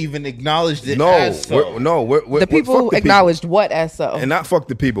people even acknowledged it. No, as so. we're the people fuck the acknowledged what as so. and not fuck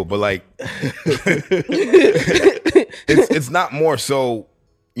the people, but like, it's not more so,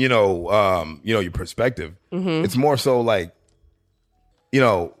 your perspective. Mm-hmm. It's more so like,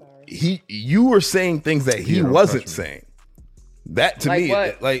 you were saying things that he wasn't saying. That to Like me,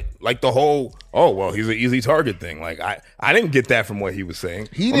 what? like the whole, oh well, he's an easy target thing. Like I didn't get that from what he was saying.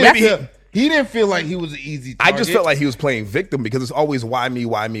 He Or didn't feel like he was an easy I target. just felt like he was playing victim because it's always why me.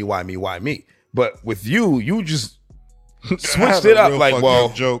 But with you just switched it up. Like, well,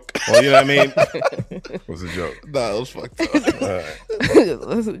 joke. well, you know what I mean? What's a joke? Nah, it was fucked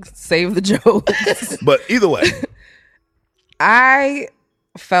up. Save the jokes. But either way, I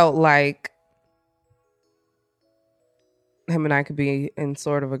felt like him and I could be in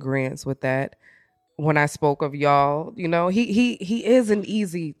sort of agreement with that. When I spoke of y'all, he is an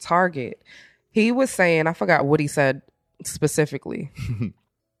easy target. He was saying, I forgot what he said specifically,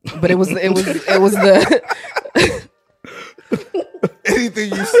 but it was the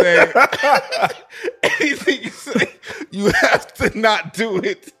anything you say, you have to not do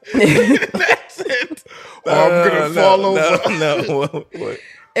it. That's it. Or I'm gonna fall over. No.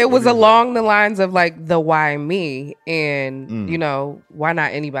 it was along the lines of like the why me and why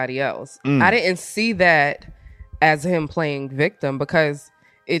not anybody else. I didn't see that as him playing victim, because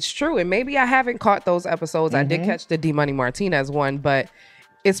it's true, and maybe I haven't caught those episodes. I did catch the D Money Martinez one, but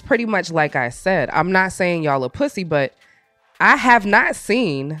it's pretty much like I said. I'm not saying y'all a pussy, but I have not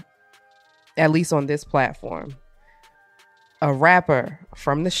seen, at least on this platform, a rapper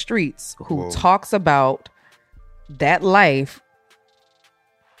from the streets who talks about that life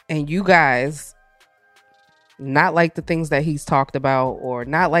and you guys not like the things that he's talked about, or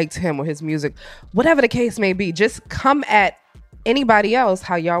not liked him or his music, whatever the case may be. Just come at anybody else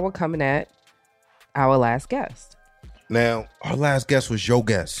how y'all were coming at our last guest. Now, Our last guest was your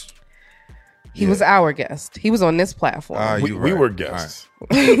guest. He was our guest. He was on this platform. we were guests.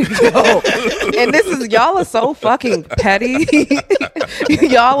 And this is, y'all are so fucking petty.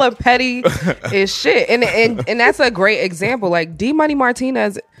 Y'all are petty as shit. And that's a great example. Like D Money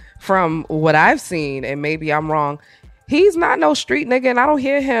Martinez, from what I've seen, and maybe I'm wrong, he's not no street nigga, and I don't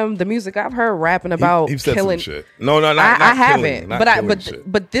hear him, the music I've heard, rapping about He said killing some shit. No, not I killing, haven't. not But killing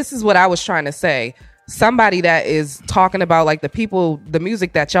shit. but this is what I was trying to say. Somebody that is talking about like the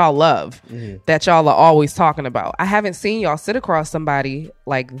music that y'all love, that y'all are always talking about. I haven't seen y'all sit across somebody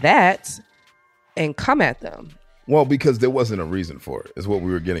like that and come at them. Well, because there wasn't a reason for it, is what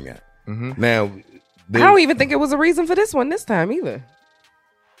we were getting at. Now, I don't even think it was a reason for this one this time either.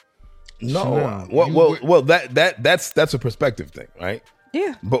 No. Well, that's a perspective thing, right?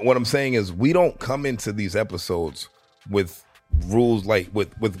 Yeah. But what I'm saying is, we don't come into these episodes with rules, like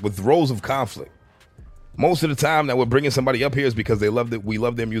with roles of conflict. Most of the time that we're bringing somebody up here is because we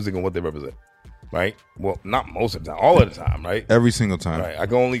love their music and what they represent, right? Well, not most of the time, all of the time, right? Every single time. Right. I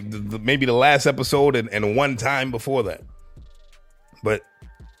can only maybe the last episode and one time before that. But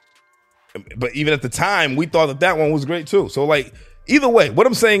even at the time, we thought that one was great too. So like, either way, what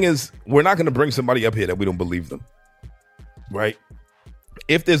I'm saying is, we're not going to bring somebody up here that we don't believe them, right?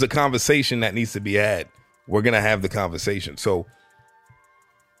 If there's a conversation that needs to be had, we're going to have the conversation. So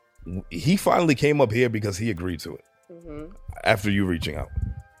he finally came up here because he agreed to it after you reaching out.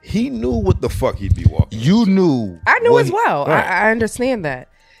 He knew what the fuck he'd be walking. You knew. I knew as well. Right. I understand that.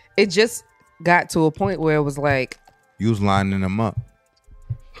 It just got to a point where it was like, You was lining them up.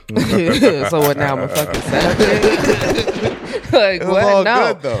 so what now? I'm a fucking savage. Like It was what? all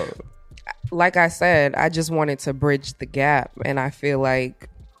No. good though. like I said, I just wanted to bridge the gap, and I feel like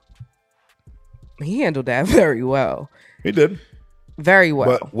he handled that very well. He did. Very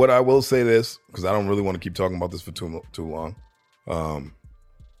well. But what I will say this, because I don't really want to keep talking about this for too long.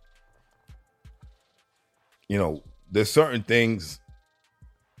 You know, there's certain things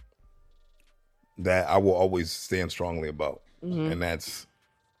that I will always stand strongly about, and that's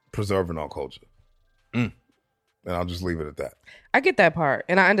preserving our culture. And I'll just leave it at that. I get that part,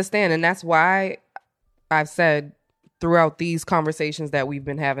 and I understand, and that's why I've said throughout these conversations that we've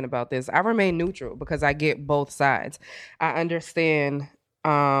been having about this, I remain neutral because I get both sides. I understand,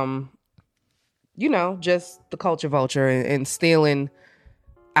 you know, just the culture vulture and stealing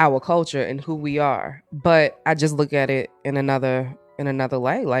our culture and who we are. But I just look at it in another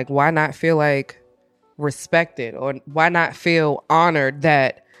light. Like, why not feel like respected, or why not feel honored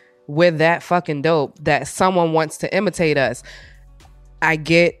that we're that fucking dope that someone wants to imitate us? I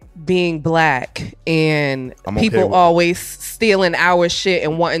get being black and people always stealing our shit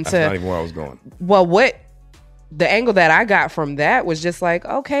and wanting That's to. not even where I was going. Well, what the angle that I got from that was just like,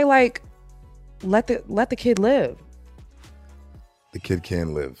 okay, like let the kid live. The kid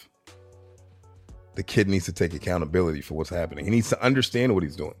can live. The kid needs to take accountability for what's happening. He needs to understand what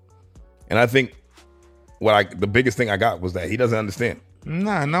he's doing. And I think the biggest thing I got was that he doesn't understand.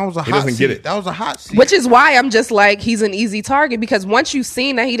 Nah, and that was a He hot doesn't seat. get it. That was a hot seat. Which is why I'm just like, he's an easy target, because once you've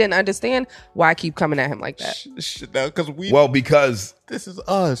seen that he didn't understand, why keep coming at him like that? Because this is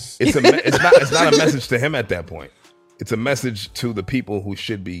us. it's not a message to him at that point. It's a message to the people who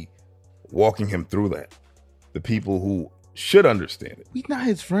should be walking him through that. The people who should understand it. We not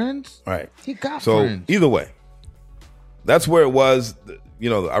his friends. All right. He got so friends. Either way, that's where it was. You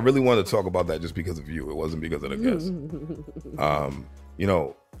know, I really wanted to talk about that just because of you. It wasn't because of the guest. You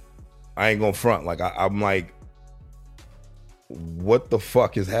know, I ain't gonna front. Like I'm like, what the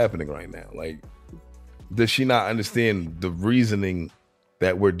fuck is happening right now? Like, does she not understand the reasoning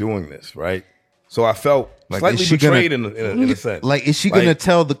that we're doing this? Right. So I felt Like, slightly is she betrayed in a sense. Like, is she Like- gonna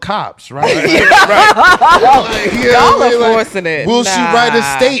tell the cops? Right? Right. Y'all are forcing it. Will she Nah. write a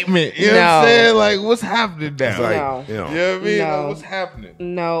statement? You know what I'm No. saying? Like, what's happening now? It's like, No. you know. You know what I mean? No. Like, what's happening?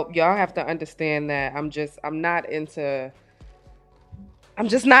 No, y'all have to understand that I'm just not into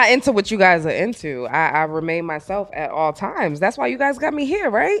what you guys are into. I remain myself at all times. That's why you guys got me here,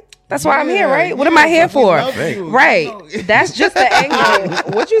 right? That's why I'm here, right? What am I here for? Right. That's just the angle.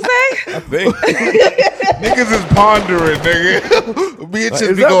 What'd you say? I think. Niggas is pondering, nigga. Me and Chip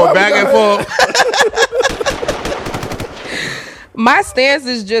Is be that going why we back and got- forth. My stance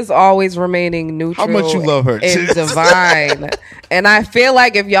is just always remaining neutral. How much you love her, and Chip? divine. And I feel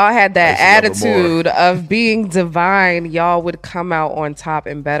like if y'all had that I used to love her attitude of being divine, y'all would come out on top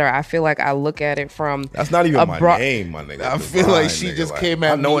and better. I feel like I look at it from That's not even a my broad- name, my nigga. I feel Divine, like she nigga. just Like, came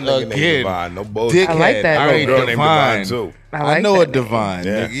at I know me a nigga named again. Divine. No bullshit. Dickhead. I like that. I know a name. girl named Divine too. I I like know that a name. divine.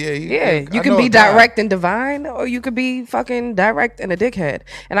 Yeah. Nigga. Yeah, you I can know be a guy. direct and divine, or you could be fucking direct and a dickhead.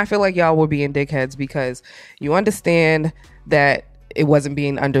 And I feel like y'all were being dickheads because you understand that it wasn't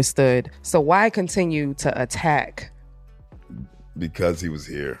being understood. So why continue to attack? Because he was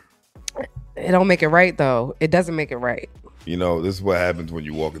here. It don't make it right, though. It doesn't make it right. You know, this is what happens when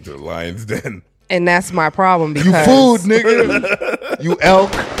you walk into the lion's den. And that's my problem You because food, nigga. You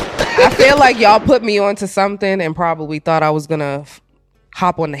elk. I feel like y'all put me onto something and probably thought I was gonna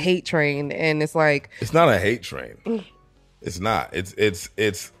hop on the hate train, and it's like It's not a hate train. It's not.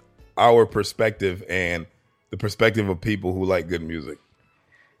 It's our perspective and the perspective of people who like good music.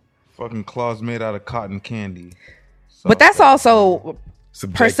 Fucking claws made out of cotton candy. but that's also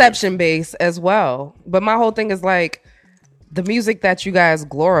Subjective. perception based as well. But my whole thing is like the music that you guys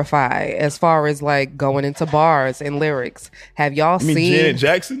glorify as far as like going into bars and lyrics. Have y'all You mean seen Janet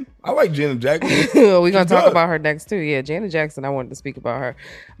Jackson? I like Janet Jackson. we're gonna talk good. about her next too. Yeah, Janet Jackson. I wanted to speak about her,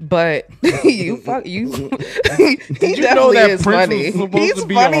 but you. Did you know that Prince funny. was supposed He's to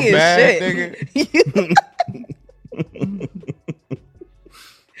be funny on as Bad, shit.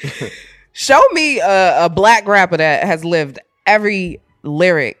 Show me a black rapper that has lived every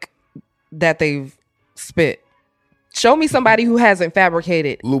lyric that they've spit. Show me somebody who hasn't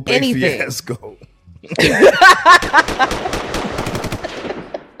fabricated Lupe anything. Fiasco.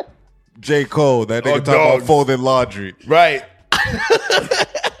 J. Cole, that nigga Oh, talking about dogs. folded laundry. Right.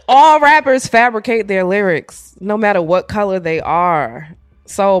 All rappers fabricate their lyrics, no matter what color they are.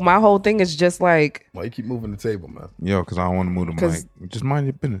 So my whole thing is just like, Why you keep moving the table, man? Yo, because I don't want to move the 'Cause- mic. Just mind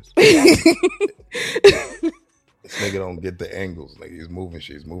your business. This nigga don't get the angles. Like he's moving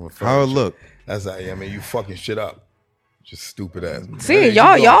shit. He's moving furniture. How it look? That's how, I mean, you fucking shit up. Just stupid ass. see, Hey,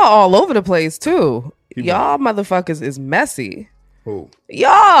 y'all keep going. all over the place too. Keep Y'all motherfuckers is messy. Who?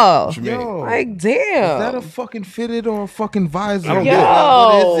 Y'all. What you mean? Yo, Like, damn. is that a fucking fitted or a fucking visor? I don't Yo. get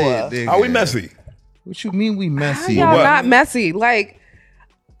it. What is it? Are we nigga? messy? What you mean we How messy? y'all What? not messy? Like,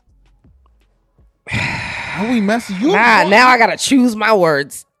 How we messy? You now I gotta choose my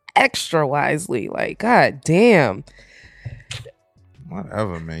words extra wisely. Like, god damn.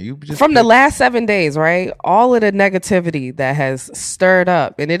 Whatever, man. You just From the last 7 days, right? All of the negativity that has stirred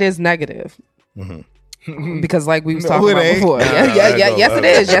up, and it is negative. Because like we was talking it about ain't. before. Nah, Yeah, let yeah, it yeah, go, yes let it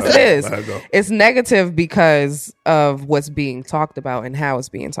it is. go, Yes it is. let it go. It's negative because of what's being talked about and how it's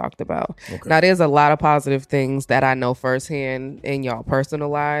being talked about. Okay. Now there's a lot of positive things that I know firsthand in y'all personal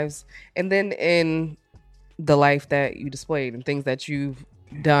lives, and then in the life that you displayed and things that you've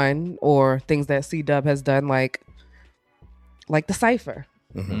done or things that C-Dub has done, like the cipher.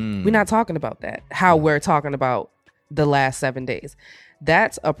 Mm-hmm. We're not talking about that. How we're talking about the last 7 days.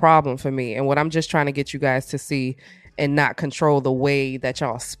 That's a problem for me. And what I'm just trying to get you guys to see and not control the way that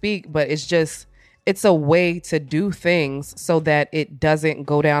y'all speak, but it's a way to do things so that it doesn't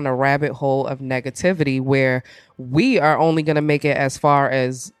go down a rabbit hole of negativity where we are only going to make it as far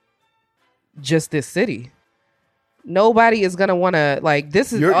as just this city. Nobody is going to want to, like,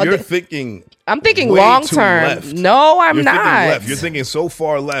 this is You're thinking. I'm thinking way long too term. left. No, I'm You're not. thinking left. You're thinking so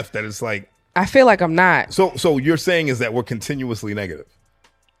far left that it's like. I feel like I'm not. So you're saying is that we're continuously negative.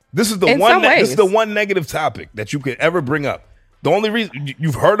 This is the In one. some This is ways. the one negative topic that you could ever bring up. The only reason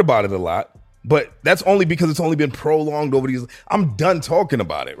you've heard about it a lot, but that's only because it's only been prolonged over these. I'm done talking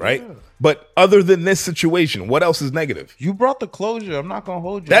about it, right? Yeah. But other than this situation, what else is negative? You brought the closure. I'm not gonna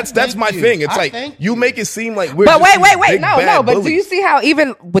hold you. That's my thing. It's like you make it seem like we're. But just wait, these big, no. bad But do bullies. you see how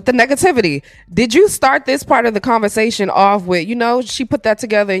even with the negativity, did you start this part of the conversation off with, she put that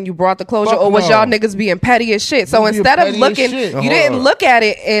together and you brought the closure, Fuck or was no. y'all niggas being petty as shit? So We being instead of petty as looking, shit. you didn't look at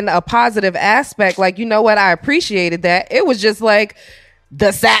it in a positive aspect. Like, you know what? I appreciated that. It was just like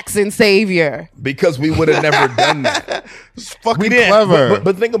the Saxon savior. Because we would have never done that. It's fucking We didn't. clever.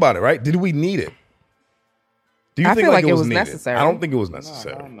 But think about it, right? Did we need it? Do you I think feel like it was needed? necessary. I don't think it was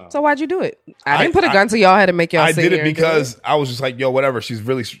necessary. So why'd you do it? I I- didn't put a gun to y'all head and make y'all I sit did here it and do because I was just like, yo, whatever. She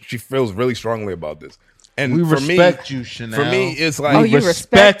feels really strongly about this. And We for respect me, you, Chanel. For me, it's like Oh, you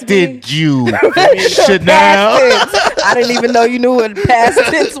respect respected me? you, Past Chanel. tense. I didn't even know you knew what past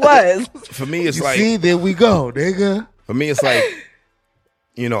tense was. for me, it's You like see, there we go, nigga. for me, it's like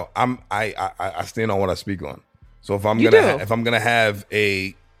I stand on what I speak on. So if I'm You gonna have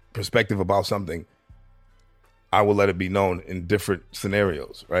a perspective about something, I will let it be known in different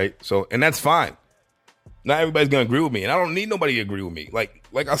scenarios, right? So, and that's fine. Not everybody's gonna agree with me, and I don't need nobody to agree with me. Like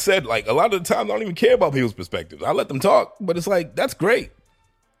I said, like a lot of the times I don't even care about people's perspectives. I let them talk, but it's like that's great.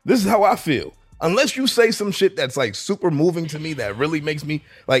 This is how I feel. Unless you say some shit that's like super moving to me that really makes me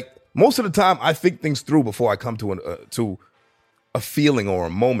like. Most of the time, I think things through before I come to a feeling or a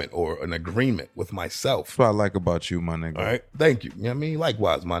moment or an agreement with myself. That's what I like about you, my nigga. All right, thank you. You know what I mean?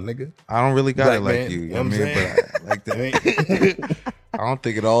 Likewise, my nigga. I don't really got Black it like man, you. you You know know what I what I'm mean? But I like that. I don't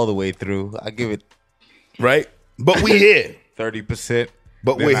think it all the way through. I give it Right? But we here. 30%.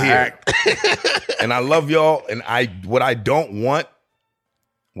 But Then we're I here. act. And I love y'all. And what I don't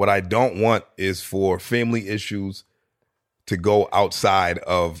want is for family issues to go outside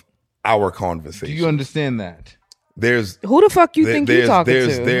of our conversation. Do you understand that? There's Who the fuck you think you talking to?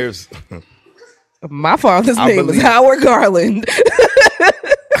 There's My father's I name was believe- Howard Garland.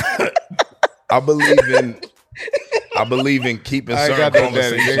 I believe in keeping I ain't certain got that daddy,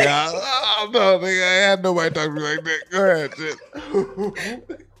 conversations. nigga. No, nigga, I had nobody talk to me like that. Go ahead,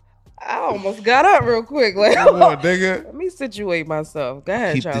 shit. I almost got up real quick. Like, Come on, nigga. let me situate myself. Go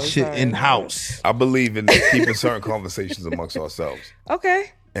ahead, Keep Charlie. the shit Sorry. in house. I believe in keeping certain conversations amongst ourselves.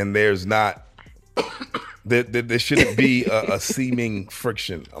 Okay. And there's not there shouldn't be a seeming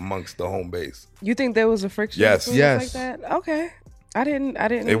friction amongst the home base. You think there was a friction? Yes. between us Yes. Like that? Okay. I didn't.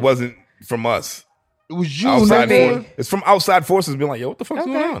 It wasn't from us. It was you, Outside nigga. it's from outside forces being like, yo, what the fuck's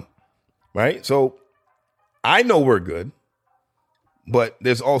Okay. going on? Right? So I know we're good, but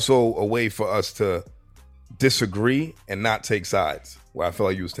there's also a way for us to disagree and not take sides. Where I feel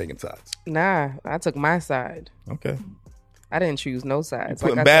like you was taking sides. Nah, I took my side. Okay. I didn't choose no sides.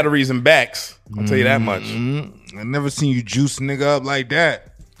 Putting Like I batteries in backs. I'll tell you that much. I never seen you juice nigga up like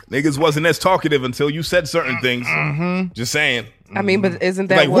that. Niggas wasn't as talkative until you said certain things. Just saying. said. I mean, but isn't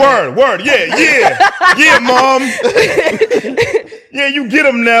that Like, what, word, yeah, mom. Yeah, you get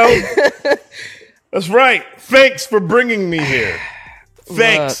him now. That's right. Thanks for bringing me here.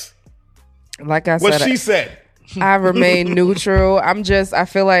 Thanks. Like I What said, she said. I remain neutral. I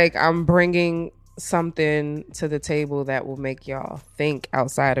feel like I'm bringing something to the table that will make y'all think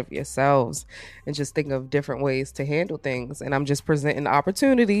outside of yourselves and just think of different ways to handle things. And I'm just presenting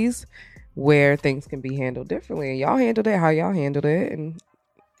opportunities where things can be handled differently. And y'all handled it how y'all handled it, and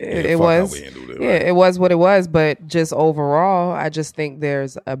it was it was what it was. But just overall, I just think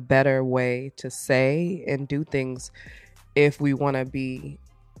there's a better way to say and do things if we want to be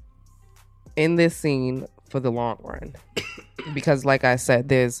in this scene for the long run. Because like I said,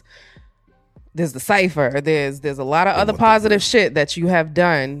 there's the cipher, there's a lot of other positive shit that you have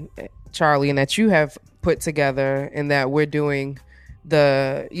done, Charlie, and that you have put together, and that we're doing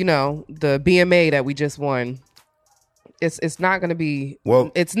the BMA that we just won. It's not going to be,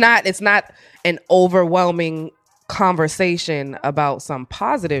 it's not an overwhelming conversation about some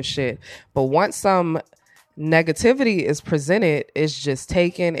positive shit, but once some negativity is presented, it's just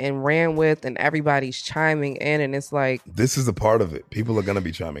taken and ran with, and everybody's chiming in, and it's like, this is a part of it. People are going to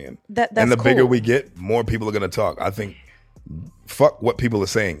be chiming in. That's and the cool. bigger we get, more people are going to talk. I think, fuck what people are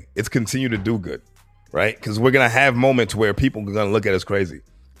saying. It's continue to do good, right? Because we're going to have moments where people are going to look at us crazy.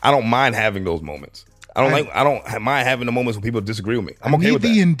 I don't mind having those moments. I don't mind having the moments when people disagree with me. I'm okay with that.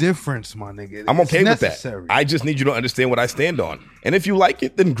 The indifference, my nigga. I'm okay with that. I just need you to understand what I stand on. And if you like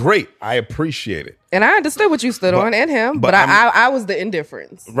it, then great. I appreciate it. And I understood what you stood on and him, but I was the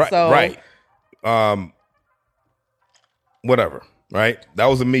indifference. Right. So. Right. Whatever. Right. That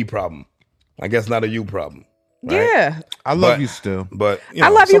was a me problem. I guess not a you problem. Right? Yeah, I love you still, but I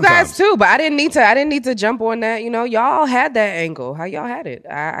love you guys too. But I didn't need to jump on that. Y'all had that angle. How y'all had it?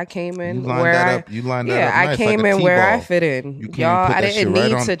 I came in where you lined that up. I came in where I fit in. Y'all, I didn't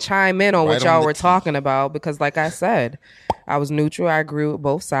need to chime in on what y'all were talking about, because, like I said, I was neutral. I agree with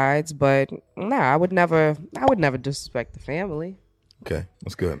both sides, but I would never disrespect the family. Okay,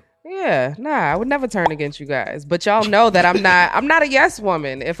 that's good. Yeah, I would never turn against you guys. But y'all know that I'm not a yes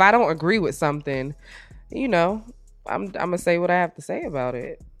woman. If I don't agree with something, I'm gonna say what I have to say about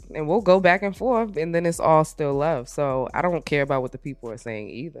it, and we'll go back and forth, and then it's all still love. So I don't care about what the people are saying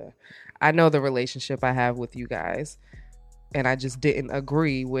either. I know the relationship I have with you guys, and I just didn't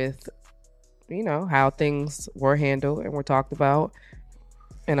agree with, how things were handled and were talked about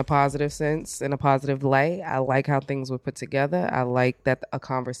in a positive sense, in a positive light. I like how things were put together. I like that a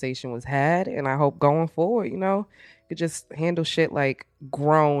conversation was had, and I hope going forward, you could just handle shit like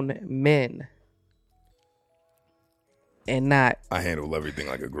grown men. And not, I handle everything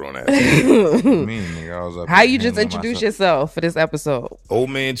like a grown ass. How you just introduce yourself for this episode? Old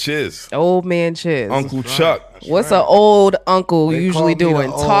man Chiz. Uncle Chuck. What's an old uncle usually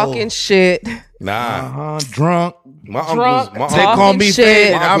doing? Talking shit. Nah. Drunk. My uncles call me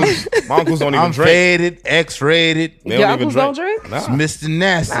shit. My uncles don't even drink. Faded, X-rated. Your uncles don't drink? Nah. It's Mr.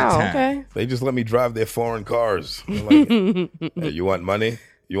 Nasty time. Okay. They just let me drive their foreign cars. Like, hey, you want money?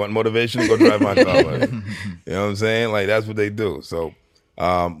 You want motivation? Go drive my car. Buddy. You know what I'm saying? Like, that's what they do. So,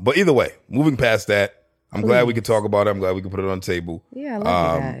 but either way, moving past that, I'm glad we could talk about it. I'm glad we could put it on the table. Yeah, I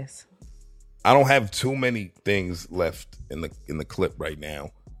love you guys. I don't have too many things left in the clip right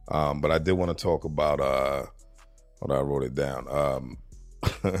now, but I did want to talk about. Hold on, I wrote it down.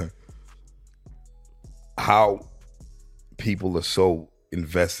 How people are so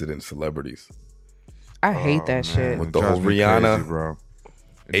invested in celebrities. I hate that shit. With the whole Rihanna, crazy, bro.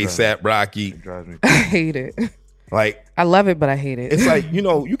 ASAP Rocky. Drives me I hate it. Like, I love it, but I hate it. it's like,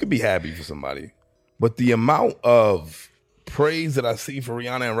 you could be happy for somebody, but the amount of praise that I see for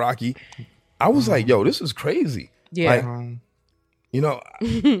Rihanna and Rocky, I was like, yo, this is crazy. Yeah. Like,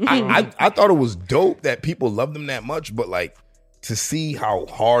 I thought it was dope that people loved them that much, but like to see how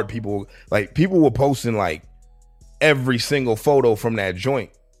hard people were posting like every single photo from that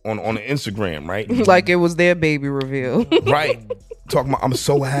joint on Instagram, right? Like it was their baby reveal. Right. Talking about, I'm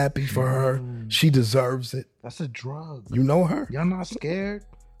so happy for her. She deserves it. That's a drug. You know her? Y'all not scared?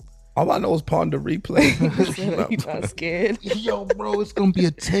 All I know is Ponder Replay. You're not scared. Yo, bro, it's gonna be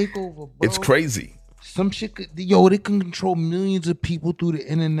a takeover, bro. It's crazy. Some shit could, they can control millions of people through the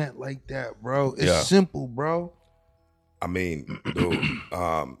internet like that, bro. It's simple, bro. I mean, dude,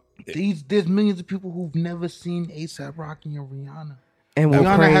 There's millions of people who've never seen ASAP Rocky and Rihanna. And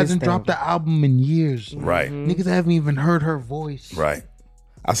Rihanna hasn't dropped the album in years. Right. Niggas haven't even heard her voice. Right.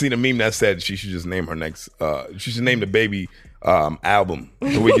 I seen a meme that said she should just name her next. She should name the baby album,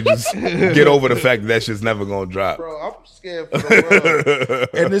 so we can just get over the fact that shit's never gonna drop. Bro, I'm scared for the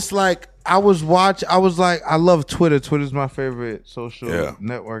world. And it's like I love Twitter. Twitter's my favorite social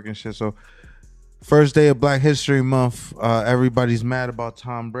network and shit. So first day of Black History Month, everybody's mad about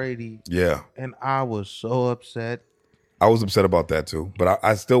Tom Brady. Yeah. And I was so upset. I was upset about that too, but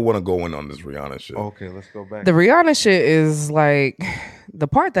I still want to go in on this Rihanna shit. Okay, let's go back. The Rihanna shit is like The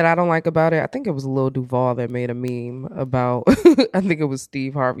part that I don't like about it, I think it was Lil Duval that made a meme about, I think it was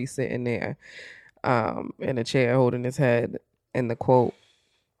Steve Harvey sitting there in a chair holding his head. And the quote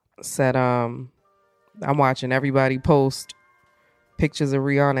said, I'm watching everybody post pictures of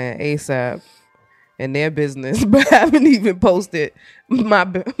Rihanna and ASAP and their business, but haven't even posted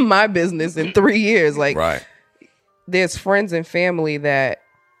my business in 3 years. Like, Right. there's friends and family that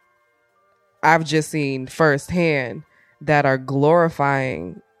I've just seen firsthand that are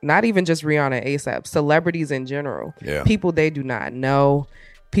glorifying not even just Rihanna and ASAP, celebrities in general. Yeah. People they do not know,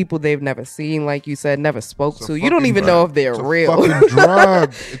 people they've never seen, like you said, never spoke It's a to. You don't fucking even know if they're It's a real. fucking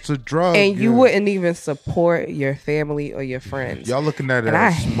drug. It's a drug. And you yeah. wouldn't even support your family or your friends. Y'all looking at it and I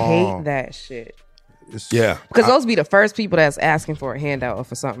as small. hate that shit. Yeah. Because those be the first people that's asking for a handout or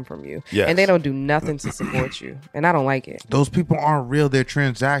for something from you. Yes. And they don't do nothing to support you. And I don't like it. Those people aren't real. They're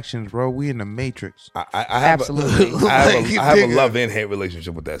transactions, bro. We in the matrix. I have Absolutely. I have a Nigga. love and hate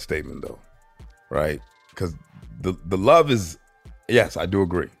relationship with that statement, though, right? Because the love is, yes, I do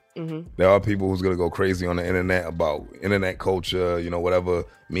agree. Mm-hmm. There are people who's gonna go crazy on the internet about internet culture, you know, whatever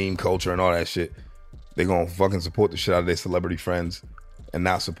meme culture and all that shit. They're gonna fucking support the shit out of their celebrity friends and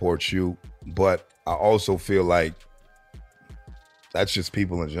not support you. But I also feel like that's just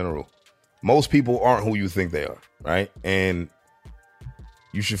people in general. Most people aren't who you think they are, right? And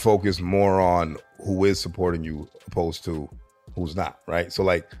you should focus more on who is supporting you opposed to who's not, right? So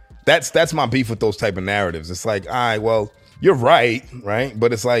like that's my beef with those type of narratives. It's like, all right, well, you're right?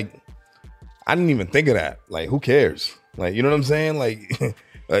 But it's like, I didn't even think of that. Like, who cares? Like, you know what I'm saying? Like,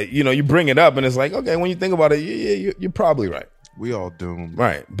 you know, you bring it up and it's like, okay, when you think about it, yeah, you're probably right. We all doomed.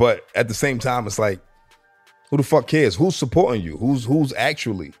 Right. But at the same time, it's like, who the fuck cares? Who's supporting you? Who's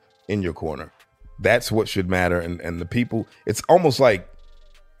actually in your corner? That's what should matter. And the people, it's almost like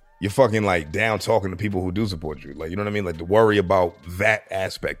you're fucking like down talking to people who do support you. Like, you know what I mean? Like to worry about that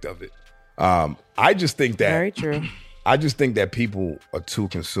aspect of it. I just think that Very true. I just think that people are too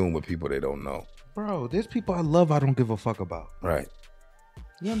consumed with people they don't know. Bro, there's people I love I don't give a fuck about. Right.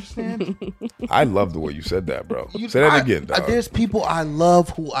 You understand? I love the way you said that, bro. Say that again, dog. There's people I love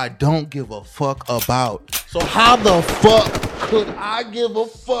who I don't give a fuck about. So how the fuck could I give a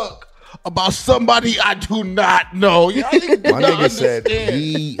fuck about somebody I do not know? Y'all niggas do My not nigga said understand.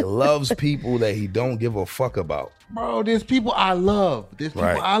 he loves people that he don't give a fuck about. Bro, there's people I love. There's people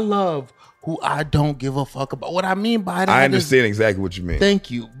Right. I love who I don't give a fuck about. What I mean by that I is- understand exactly what you mean.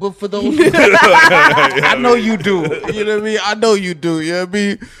 Thank you. But for those I know you do. You know what I mean? I know you do. You know what I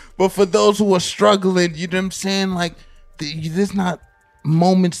mean? But for those who are struggling, you know what I'm saying? Like, there's not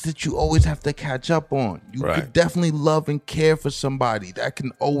moments that you always have to catch up on. You Right. could definitely love and care for somebody. That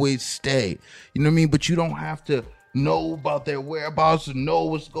can always stay. You know what I mean? But you don't have to know about their whereabouts or know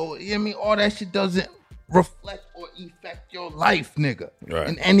what's going. You know what I mean? All that shit doesn't reflect or affect your life, nigga. Right.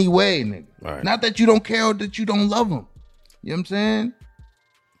 In any way, nigga. Right. Not that you don't care or that you don't love them. You know what I'm saying?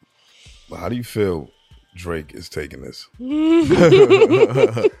 But how do you feel Drake is taking this?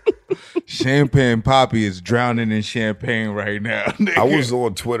 Champagne Poppy is drowning in champagne right now. nigga. I was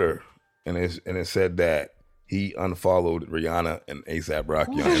on Twitter and it said that he unfollowed Rihanna and ASAP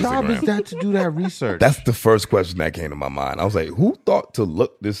Rocky on Whose job is Instagram. that to do that research? That's the first question that came to my mind. I was like, who thought to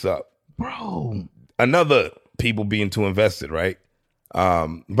look this up? Bro. Another people being too invested, right?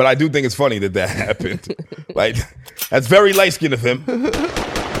 But I do think it's funny that happened. Like, that's very light skinned of him.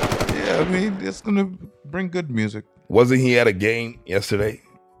 Yeah, I mean, it's gonna bring good music. Wasn't he at a game yesterday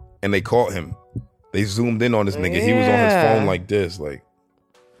and they caught him? They zoomed in on this nigga. He was on his Yeah. phone like this, like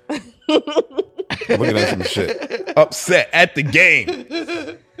looking at some shit. Upset at the game.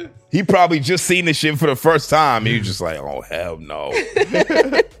 He probably just seen this shit for the first time. He was just like, oh, hell no.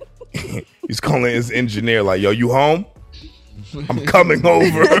 He's calling his engineer like, yo, you home? I'm coming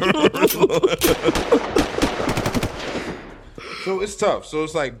over. So it's tough. So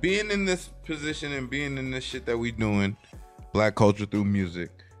it's like being in this position and being in this shit that we doing, black culture through music.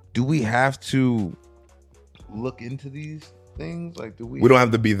 Do we have to look into these things? Like, do we? We don't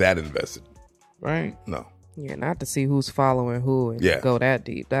have to be that invested. right? No. Yeah, not to see who's following who and Yeah. go that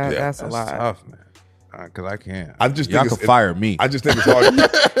deep. That's a That's lot. tough, man. Because I can't. I just Y'all think can fire me. I just think it's hard.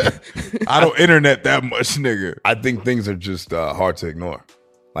 I don't internet that much, nigga. I think things are just hard to ignore.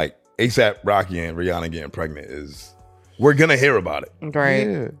 Like ASAP Rocky and Rihanna getting pregnant is, we're gonna hear about it. Right.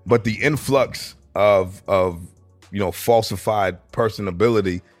 Yeah. But the influx of falsified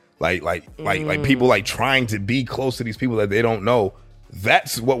personability, like people like trying to be close to these people that they don't know.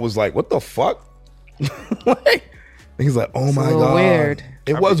 That's what was like, what the fuck? Like, he's like, oh It's a my little god, weird.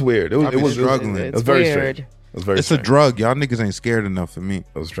 It was weird. It I be was struggling. It It's was very weird. strange. was very It's strange. a drug. Y'all niggas ain't scared enough for me.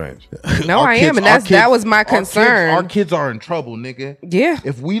 It was strange. No, Our I kids- am, and our that was my concern. Our kids are in trouble, nigga. Yeah.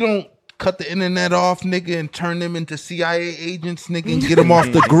 If we don't cut the internet off, nigga, and turn them into CIA agents, nigga, and get them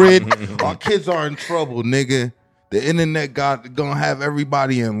off the grid, our kids are in trouble, nigga. The internet gonna have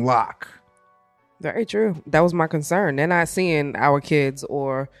everybody in lock. Very true. That was my concern. They're not seeing our kids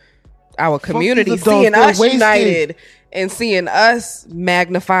or our community these adults, seeing they're us wasted. united and seeing us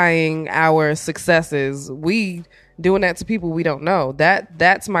magnifying our successes. We doing that to people we don't know.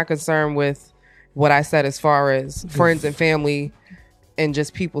 That's my concern with what I said as far as friends and family and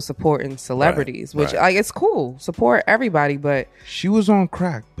just people supporting celebrities, which right. like it's cool. Support everybody, but She was on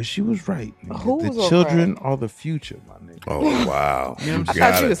crack, but she was right. Nigga. Who was the on children are the future, my nigga. Oh wow! I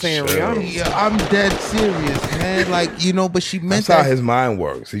thought you were saying Rihanna. Yeah, I'm dead serious, man. Like, but she meant That's how that. his mind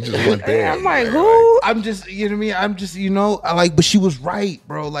works. He just went there. I'm like, who? I'm just, you know what I mean? I'm just, I like, but she was right,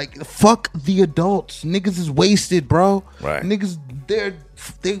 bro. Like, fuck the adults. Niggas is wasted, bro. Right. Niggas,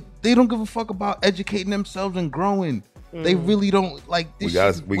 they don't give a fuck about educating themselves and growing. They really don't like this. We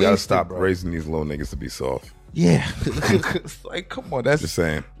gotta shit is gotta wasted, stop bro. raising these little niggas to be soft. Yeah. Like, come on. That's Just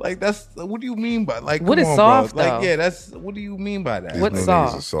saying. like, that's what do you mean by like, What come is on, soft, bro. though? Like, yeah, that's what do you mean by that? What's These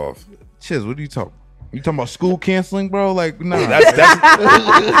soft? niggas are soft. Chiz, what are you talking? You talking about school canceling, bro? Like, nah.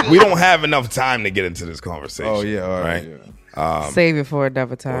 That's we don't have enough time to get into this conversation. Oh yeah, all right. right. Yeah. Save it for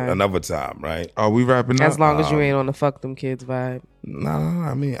another time. Another time, right? Are we wrapping up? As long as you ain't on the fuck them kids vibe. Nah,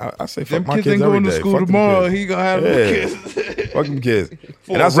 I mean, I say fuck Them my kids kids ain't every going to day. school Fuck them tomorrow. kids. He gonna have them Yeah. kids. Fuck them kids.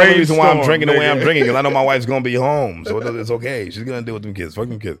 For And that's a the only reason why I'm rainstorm, drinking the way nigga. I'm drinking, because I know my wife's gonna be home, so it's okay. She's gonna deal with them kids. Fuck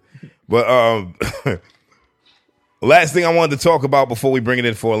them kids. But last thing I wanted to talk about before we bring it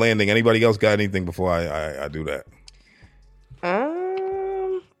in for a landing. Anybody else got anything before I do that?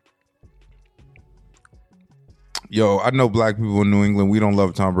 Yo, I know black people in New England, we don't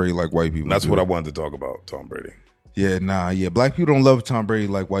love Tom Brady like white people. That's do. what I wanted to talk about, Tom Brady. Yeah, black people don't love Tom Brady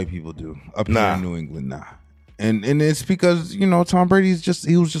like white people do up here Nah. in New England. Nah, and it's because Tom Brady's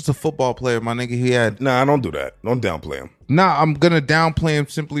he was just a football player, my nigga. He had Nah, don't do that. Don't downplay him. Nah, I'm gonna downplay him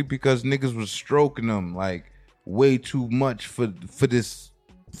simply because niggas was stroking him like way too much for this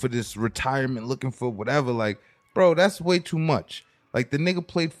retirement, looking for whatever. Like, bro, that's way too much. Like, the nigga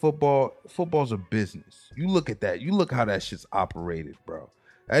played football. Football's a business. You look at that. You look how that shit's operated, bro.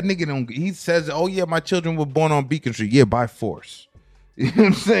 That nigga don't. He says, "Oh yeah, my children were born on Beacon Street." Yeah, by force. You know what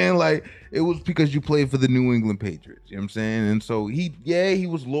I'm saying? Like, it was because you played for the New England Patriots. You know what I'm saying? And so he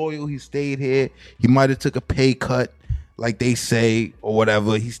was loyal. He stayed here. He might have took a pay cut, like they say, or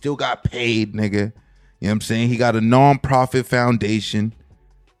whatever. He still got paid, nigga. You know what I'm saying? He got a non-profit foundation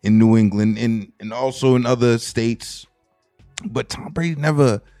in New England and also in other states. But Tom Brady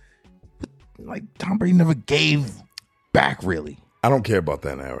never gave back, really. I don't care about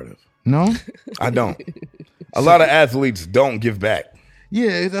that narrative. No? I don't. A lot of athletes don't give back.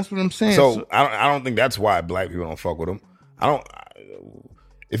 Yeah, that's what I'm saying. So I don't think that's why black people don't fuck with him.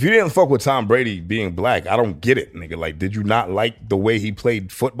 If you didn't fuck with Tom Brady being black, I don't get it, nigga. Like, did you not like the way he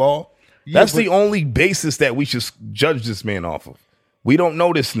played football? Yeah, That's the only basis that we should judge this man off of. We don't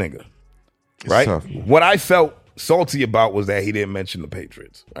know this nigga, right? tough. What I felt salty about was that he didn't mention the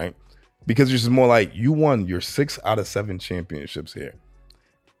Patriots, right? Because it's just more like, you won your 6 out of 7 championships here.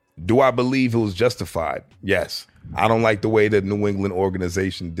 Do I believe it was justified? Yes. I don't like the way the New England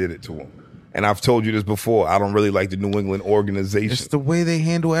organization did it to him. And I've told you this before. I don't really like the New England organization. it's the way they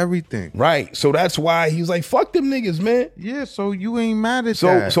handle everything. Right. So that's why he's like, fuck them niggas, man. Yeah, so you ain't mad at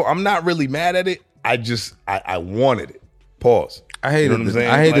that. So I'm not really mad at it. I wanted it. Pause. I hated You know what I'm saying?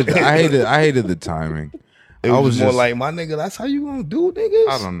 I hated the timing. It I was was more just- like, my nigga, that's how you gonna do, niggas?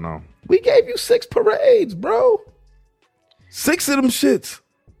 I don't know. We gave you 6 parades, bro. 6 of them shits.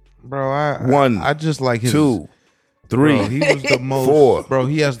 Bro, I just like his 2, 3. Bro, he was the most 4. Bro,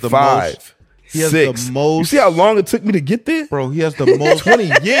 he has the 5. most he has 6. the most You see how long it took me to get there? Bro, he has the most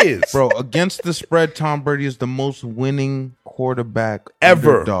 20 years. Bro, against the spread, Tom Brady is the most winning quarterback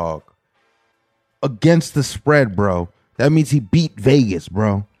Ever. underdog. Against the spread, bro. That means he beat Vegas,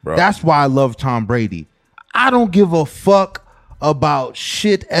 bro. Bro. That's why I love Tom Brady. I don't give a fuck about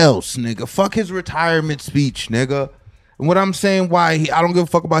shit else, nigga. Fuck his retirement speech, nigga. And what I'm saying, why I don't give a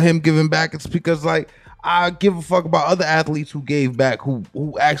fuck about him giving back, it's because, like, I give a fuck about other athletes who gave back, who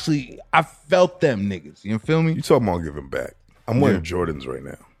actually, I felt them niggas. You feel me? You talking about giving back. I'm wearing Jordans right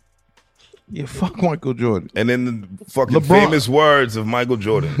now. Yeah, fuck Michael Jordan. And then the fucking LeBron- famous words of Michael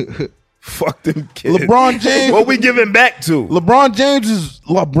Jordan. Fuck them kids. LeBron James. What we giving back to? LeBron James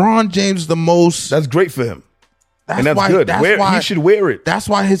is the most. That's great for him. And that's why, good. That's why, He should wear it. That's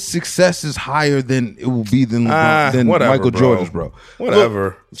why his success is higher than it will be than Whatever, Michael bro. Jordan's, bro. Whatever.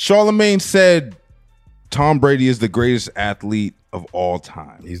 Look, Charlemagne said Tom Brady is the greatest athlete of all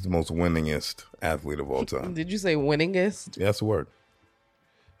time. He's the most winningest athlete of all time. Did you say winningest? Yeah, that's the word.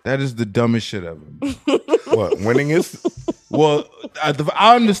 That is the dumbest shit ever. What, winningest? Well,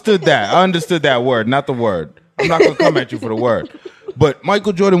 I understood that. I understood that word, not the word. I'm not going to come at you for the word. But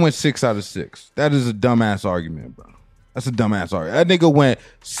Michael Jordan went 6 out of 6. That is a dumbass argument, bro. That's a dumbass argument. That nigga went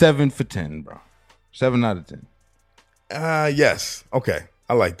 7 for 10, bro. 7 out of 10. Yes. Okay.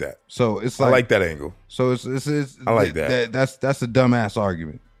 I like that. So it's I like, like that angle. so it's I like that. That's a dumbass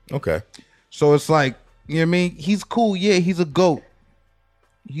argument. Okay. So it's like, you know what I mean? He's cool. Yeah, he's a GOAT.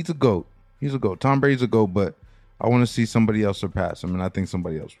 He's a GOAT. He's a GOAT. Tom Brady's a GOAT, but I want to see somebody else surpass him, and I think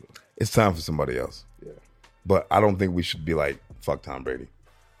somebody else will. It's time for somebody else. Yeah. But I don't think we should be like, fuck Tom Brady.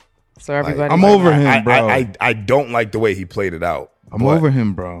 So everybody, I'm over him, bro. I don't like the way he played it out. I'm over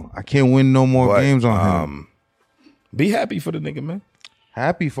him, bro. I can't win no more games on him. Be happy for the nigga, man.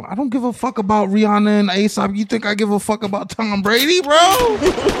 Happy for. I don't give a fuck about Rihanna and A$AP. You think I give a fuck about Tom Brady, bro?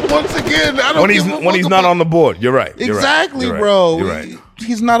 Once again, I don't. When he's not on the board, you're right. You're exactly, right. bro. You're right.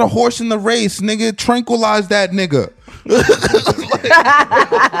 He's not a horse in the race, nigga. Tranquilize that nigga.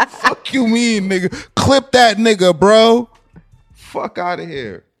 Fuck you mean, nigga? Clip that nigga, bro. Fuck out of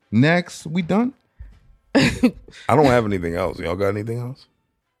here. Next, we done? I don't have anything else. Y'all got anything else?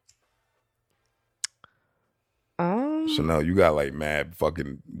 Chanel, you got like mad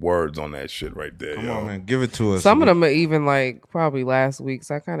fucking words on that shit right there. Come on, man. Give it to us. some of them are even like probably last week,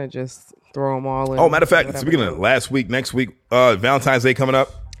 so I kind of just throw them all in. Oh, matter of fact, whatever. speaking of last week, next week, Valentine's Day coming up.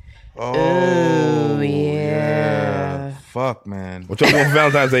 Oh, yeah. Fuck, man. What y'all doing for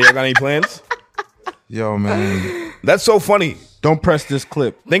Valentine's Day? Y'all got any plans? Yo, man. That's so funny. Don't press this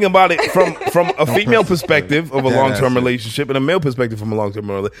clip. Think about it from a female perspective of a Yeah, long-term that's it. relationship and a male perspective from a long-term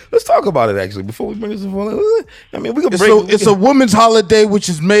relationship. Let's talk about it actually before we bring this. I mean, we can break. It's a women's holiday, which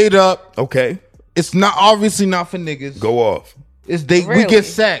is made up. Okay, It's not obviously not for niggas. go off. It's we Really? get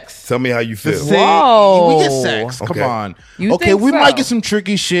sex. Tell me how you feel. See, Whoa. we get sex. Come Okay. on. You okay, think we so? might get some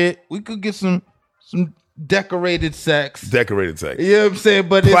tricky shit. We could get some decorated sex. Decorated sex, You know what I'm saying?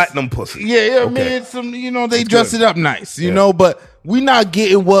 But platinum pussy. Yeah, yeah. I Okay. mean, it's some. They That's dress good. it up nice. You Yeah. know, but we not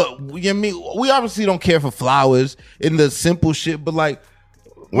getting what you know what I mean. We obviously don't care for flowers and the simple shit, but like.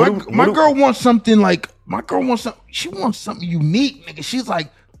 My girl wants something like she wants something unique, nigga. She's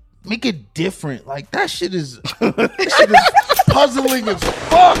like, make it different. Like that shit is puzzling as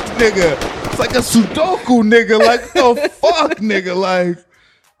fuck, nigga. It's like a Sudoku, nigga. Like the fuck, nigga. Like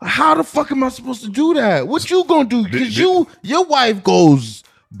how the fuck am I supposed to do that? What you gonna do? Because your wife goes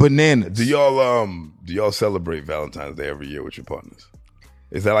bananas. Do y'all celebrate Valentine's Day every year with your partners?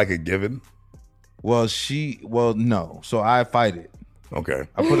 Is that like a given? Well, no. So I fight it. Okay.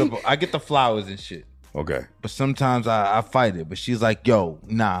 I get the flowers and shit. Okay. But sometimes I fight it. But she's like, yo,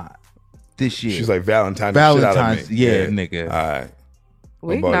 nah, this year. She's like Valentine's. Valentine's, yeah, nigga. All right.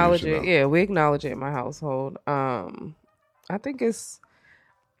 We What about you, acknowledge it. Chanel? Yeah, we acknowledge it in my household.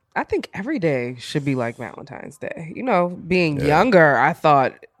 I think every day should be like Valentine's Day. You know, being younger, I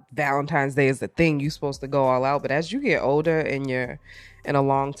thought Valentine's Day is the thing you're supposed to go all out. But as you get older and you're in a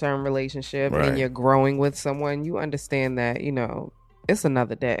long-term relationship Right. and you're growing with someone, you understand that, it's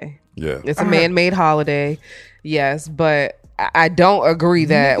another day. Yeah. It's a man-made holiday, yes, but I don't agree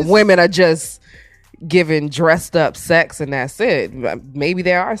that women are just giving dressed up sex and that's it. Maybe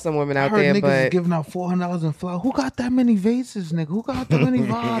there are some women I out heard there, niggas is but giving out $400 in flowers. Who got that many vases, nigga? Who got that many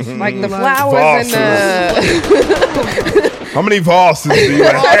vases? like the flowers and the How many vases do you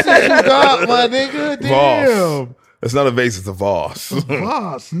have? vases you got, my nigga? Damn. Vase. It's not a vase, it's a vase.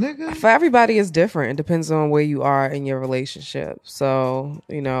 Vase, nigga. for everybody is different. It depends on where you are in your relationship. So,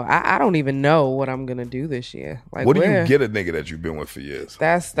 I don't even know what I'm gonna do this year. Like, What do you where- get a nigga that you've been with for years?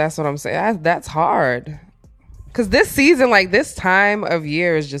 That's what I'm saying. That's hard. Cause this season, like this time of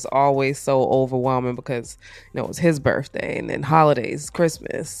year, is just always so overwhelming because it's his birthday and then holidays,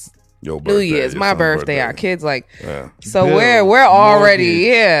 Christmas, Your New birthday, Year's, your my son's birthday, our kids, like Yeah. so Bills, we're already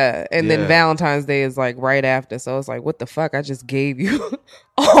mortgage. and Yeah. then Valentine's Day is like right after. So it's like, what the fuck? I just gave you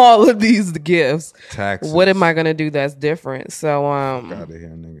all of these gifts. Taxes. What am I gonna do that's different? So Out of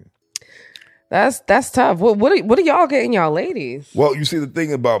here, nigga. that's tough. What do y'all getting y'all ladies? Well, you see, the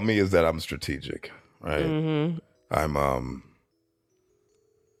thing about me is that I'm strategic, right? Mm-hmm.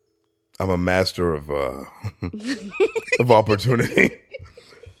 I'm a master of of opportunity.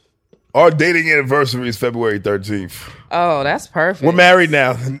 Our dating anniversary is February 13th. Oh, that's perfect. We're married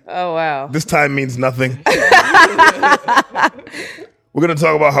now. Oh wow. This time means nothing. We're gonna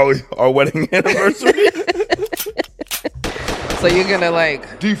talk about our wedding anniversary. So you're gonna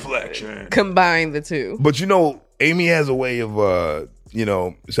like Deflection. combine the two. But Amy has a way of you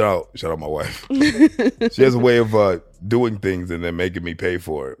know, shout out my wife. She has a way of doing things and then making me pay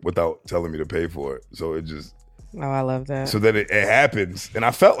for it without telling me to pay for it. So it just Oh, I love that. so that it happens, and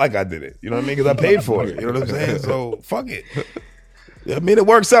I felt like I did it. You know what I mean? Because I paid for it. You know what I'm saying? So fuck it. I mean, it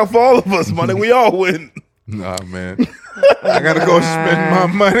works out for all of us, money. We all win. Nah, man. I gotta go spend my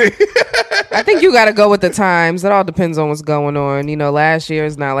money. I think you got to go with the times. It all depends on what's going on. You know, last year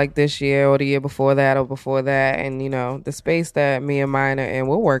is not like this year or the year before that or before that. And, you know, the space that me and mine are in,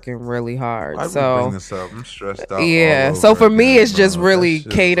 we're working really hard. I so, bring this up. I'm stressed out. yeah. all So over for me, again, it's just bro. really That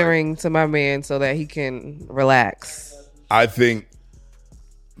shit is catering to my man so that he can relax. I think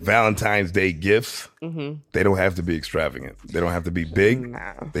Valentine's Day gifts, they don't have to be extravagant. They don't have to be big.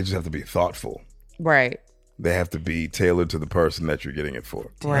 Nah. They just have to be thoughtful. Right. They have to be tailored to the person that you're getting it for.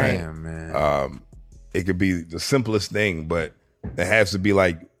 like, Right. damn, man. It could be the simplest thing, but it has to be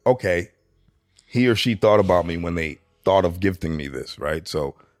like, okay, he or she thought about me when they thought of gifting me this, right?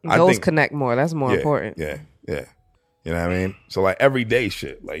 So I Those think connect more. That's more important. Yeah. You know what I mean? So like everyday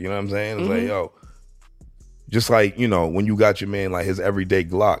shit, like, you know what I'm saying? It's like, yo, just like, you know, when you got your man like his everyday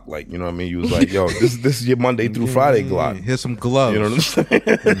Glock, like, you know what I mean? You was like, yo, this is your Monday through Friday Glock. Here's some gloves. You know what I'm saying?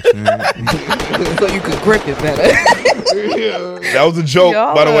 So you could grip it better. That was a joke,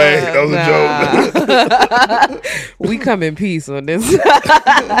 Y'all by the way. are- That was a joke. We come in peace on this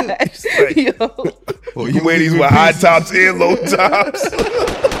side. Yo. You can wear these with high tops and low tops.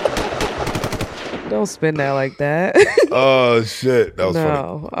 Don't spin that like that. Oh shit, that was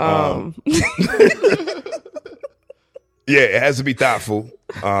No. funny. Yeah, it has to be thoughtful.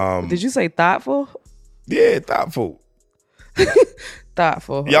 Did you say thoughtful? Yeah, thoughtful.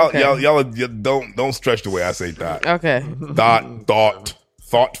 Thoughtful. Y'all, okay. y'all don't stretch the way I say thought. Okay.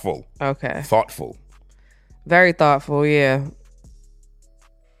 Thoughtful, Okay. thoughtful. Very thoughtful. Yeah.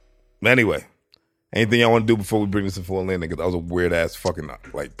 Anyway, anything y'all want to do before we bring this to full end? Because that was a weird ass fucking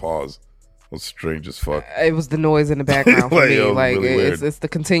like pause. It was strange as fuck. It was the noise in the background for Like, me. yo, it was Like really it's weird. the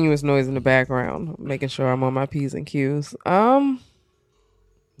continuous noise in the background, making sure I'm on my P's and Q's.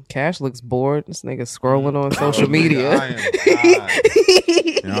 Cash looks bored. This nigga scrolling on social media. I am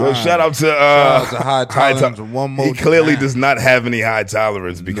tired. Well, shout out to High Tolerance one more He clearly time. does not have any high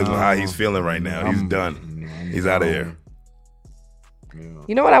tolerance because of how he's feeling right now. He's done. He's out of here.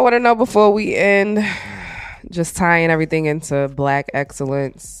 You know what I want to know before we end? Just tying everything into Black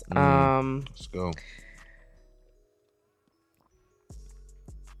excellence. Let's go.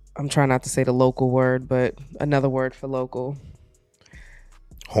 I'm trying not to say the local word, but another word for local.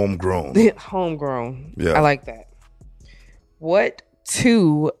 Homegrown. Homegrown. Yeah. I like that. What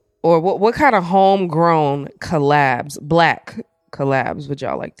kind of homegrown collabs, Black collabs, would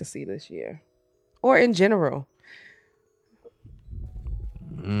y'all like to see this year? Or in general?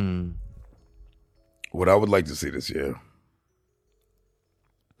 What I would like to see this year.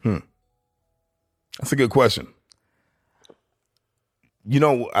 That's a good question. You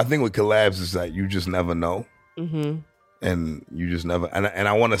know, I think with collabs is that you just never know. And you just never, and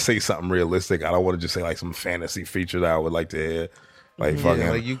I want to say something realistic. I don't want to just say like some fantasy feature that I would like to hear. Like fucking,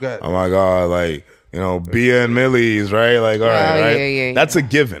 like you got- oh my God, like, you know, Bia and Millie's, right? Like, all right, right? yeah. That's a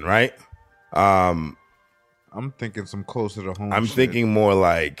given, right? I'm thinking some closer to home. I'm shit. thinking more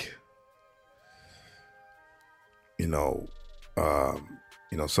like, you know,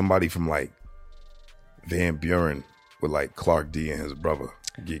 somebody from like Van Buren with like Clark D and his brother,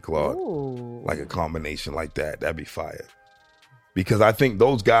 Geek Claude. Ooh. Like a combination like that. That'd be fire. Because I think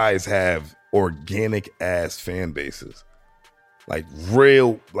those guys have organic ass fan bases. Like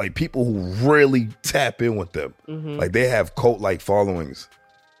real, like people who really tap in with them. Like they have cult like followings.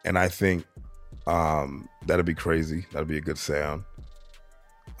 And I think that'd be crazy. That'd be a good sound.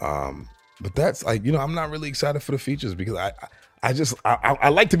 But that's like, you know, I'm not really excited for the features because I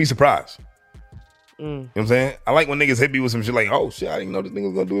like to be surprised. You know what I'm saying? I like when niggas hit me with some shit like, oh shit, I didn't know this nigga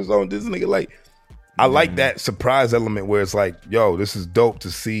was gonna do his own. This nigga like, I like that surprise element where it's like, yo, this is dope to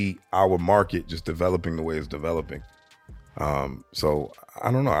see our market just developing the way it's developing. So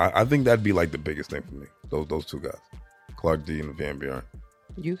I don't know. I think that'd be like the biggest thing for me. Those two guys, Clark D and Van Buren.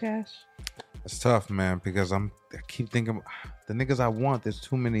 You, Cash? It's tough, man, because I keep thinking the niggas I want. There's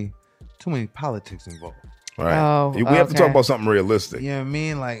too many politics involved. Right. Oh, We have to okay. talk about something realistic. You know what I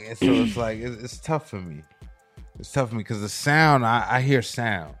mean? Like, so it's like it's tough for me. It's tough for me because the sound, I hear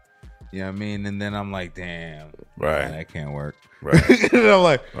sound. You know what I mean? And then I'm like, damn, Right. that can't work. Right. And I'm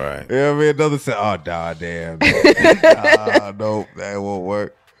like, Right. you know what I mean? Another sound, oh, damn. Nope, that won't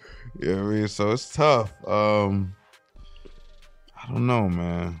work. You know what I mean? So it's tough. I don't know,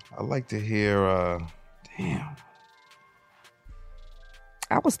 man. I like to hear, damn.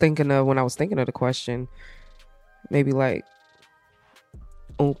 I was thinking of, when I was thinking of the question, maybe like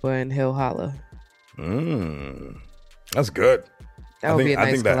Oompa and Hill Holla. That's good. That would be a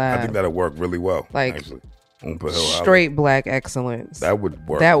nice collab. I think that'll work really well. Like, actually. Oompa Hill Holla. Straight black excellence. That would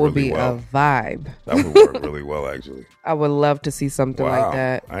work. That would really be well. a vibe. That would work really well, actually. I would love to see something Wow. like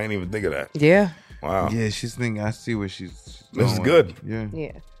that. I didn't even think of that. Yeah. Wow. Yeah, she's thinking. I see what she's. This is doing. good. Yeah.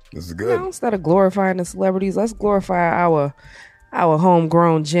 Yeah. This is You good. know, instead of glorifying the celebrities, let's glorify our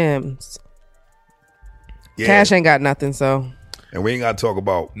homegrown gems. Yeah. Cash ain't got nothing, so And we ain't got to talk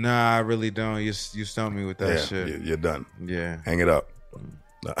about. Nah, I really don't. You stumped me with that shit. You're done. Yeah. Hang it up.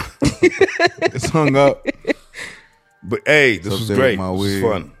 No. It's hung up. But hey, this Up was there great. with my This was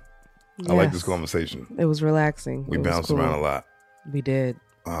wig. fun. I like this yes. conversation. It was relaxing. We It was bounced cool. around a lot. We did.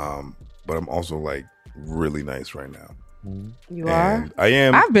 But I'm also like really nice right now. You are? And I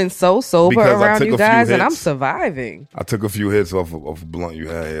am. I've been so sober because I around took you a few guys, and I'm hits. surviving. I took a few hits off of a blunt you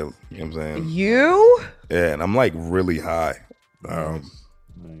had here. You know what I'm saying? You? Yeah, and I'm like really high.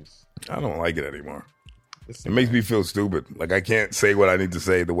 Nice. I don't like it anymore. It makes me feel stupid. Like I can't say what I need to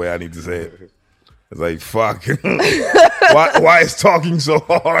say the way I need to say it. It's like fuck. why is talking so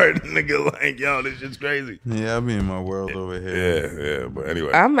hard, nigga? Like yo, this shit's crazy. Yeah, I be in my world over here. Yeah. But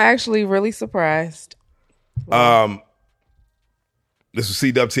anyway, I'm actually really surprised. this was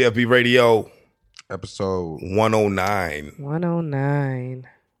CWTFB Radio Episode 109. 109.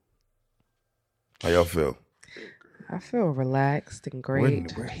 How y'all feel? I feel relaxed and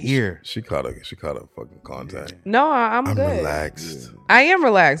great. We're here. She caught a fucking contact. No, I'm I'm good. relaxed. I am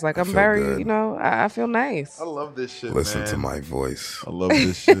relaxed. Like I'm feel very, good. you know, I feel nice. I love this shit. Listen to my voice. I love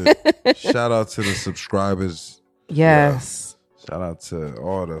this shit. Shout out to the subscribers. Yes. Shout out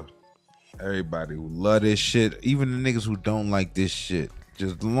to everybody who love this shit. Even the niggas who don't like this shit.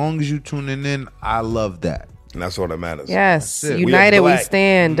 Just as long as you tuning in, I love that. And that's all that matters. Yes. That's it. We are United we black.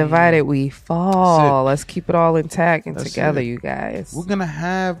 stand, divided we fall. Let's keep it all intact and That's together, it. you guys. We're gonna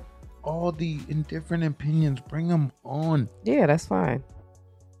have all the indifferent opinions. Bring them on. Yeah, that's fine.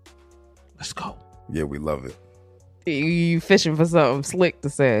 Let's go. Yeah, we love it. You fishing for something slick to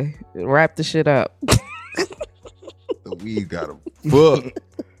say. Wrap the shit up. The weed got a book.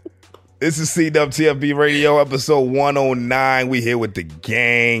 This is CWTFB Radio, episode 109. We here with the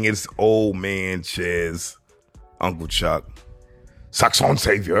gang. It's Old Man Chiz, Uncle Chuck, Saxon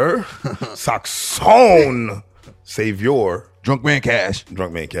Savior, Saxon Savior, Drunk Man Cash.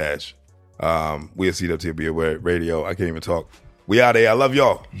 Drunk Man Cash. We at CWTFB Radio. I can't even talk. We out there. I love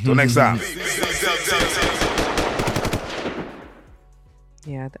y'all. Till next time.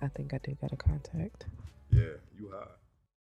 Yeah, I think I do got a contact. Yeah, you high.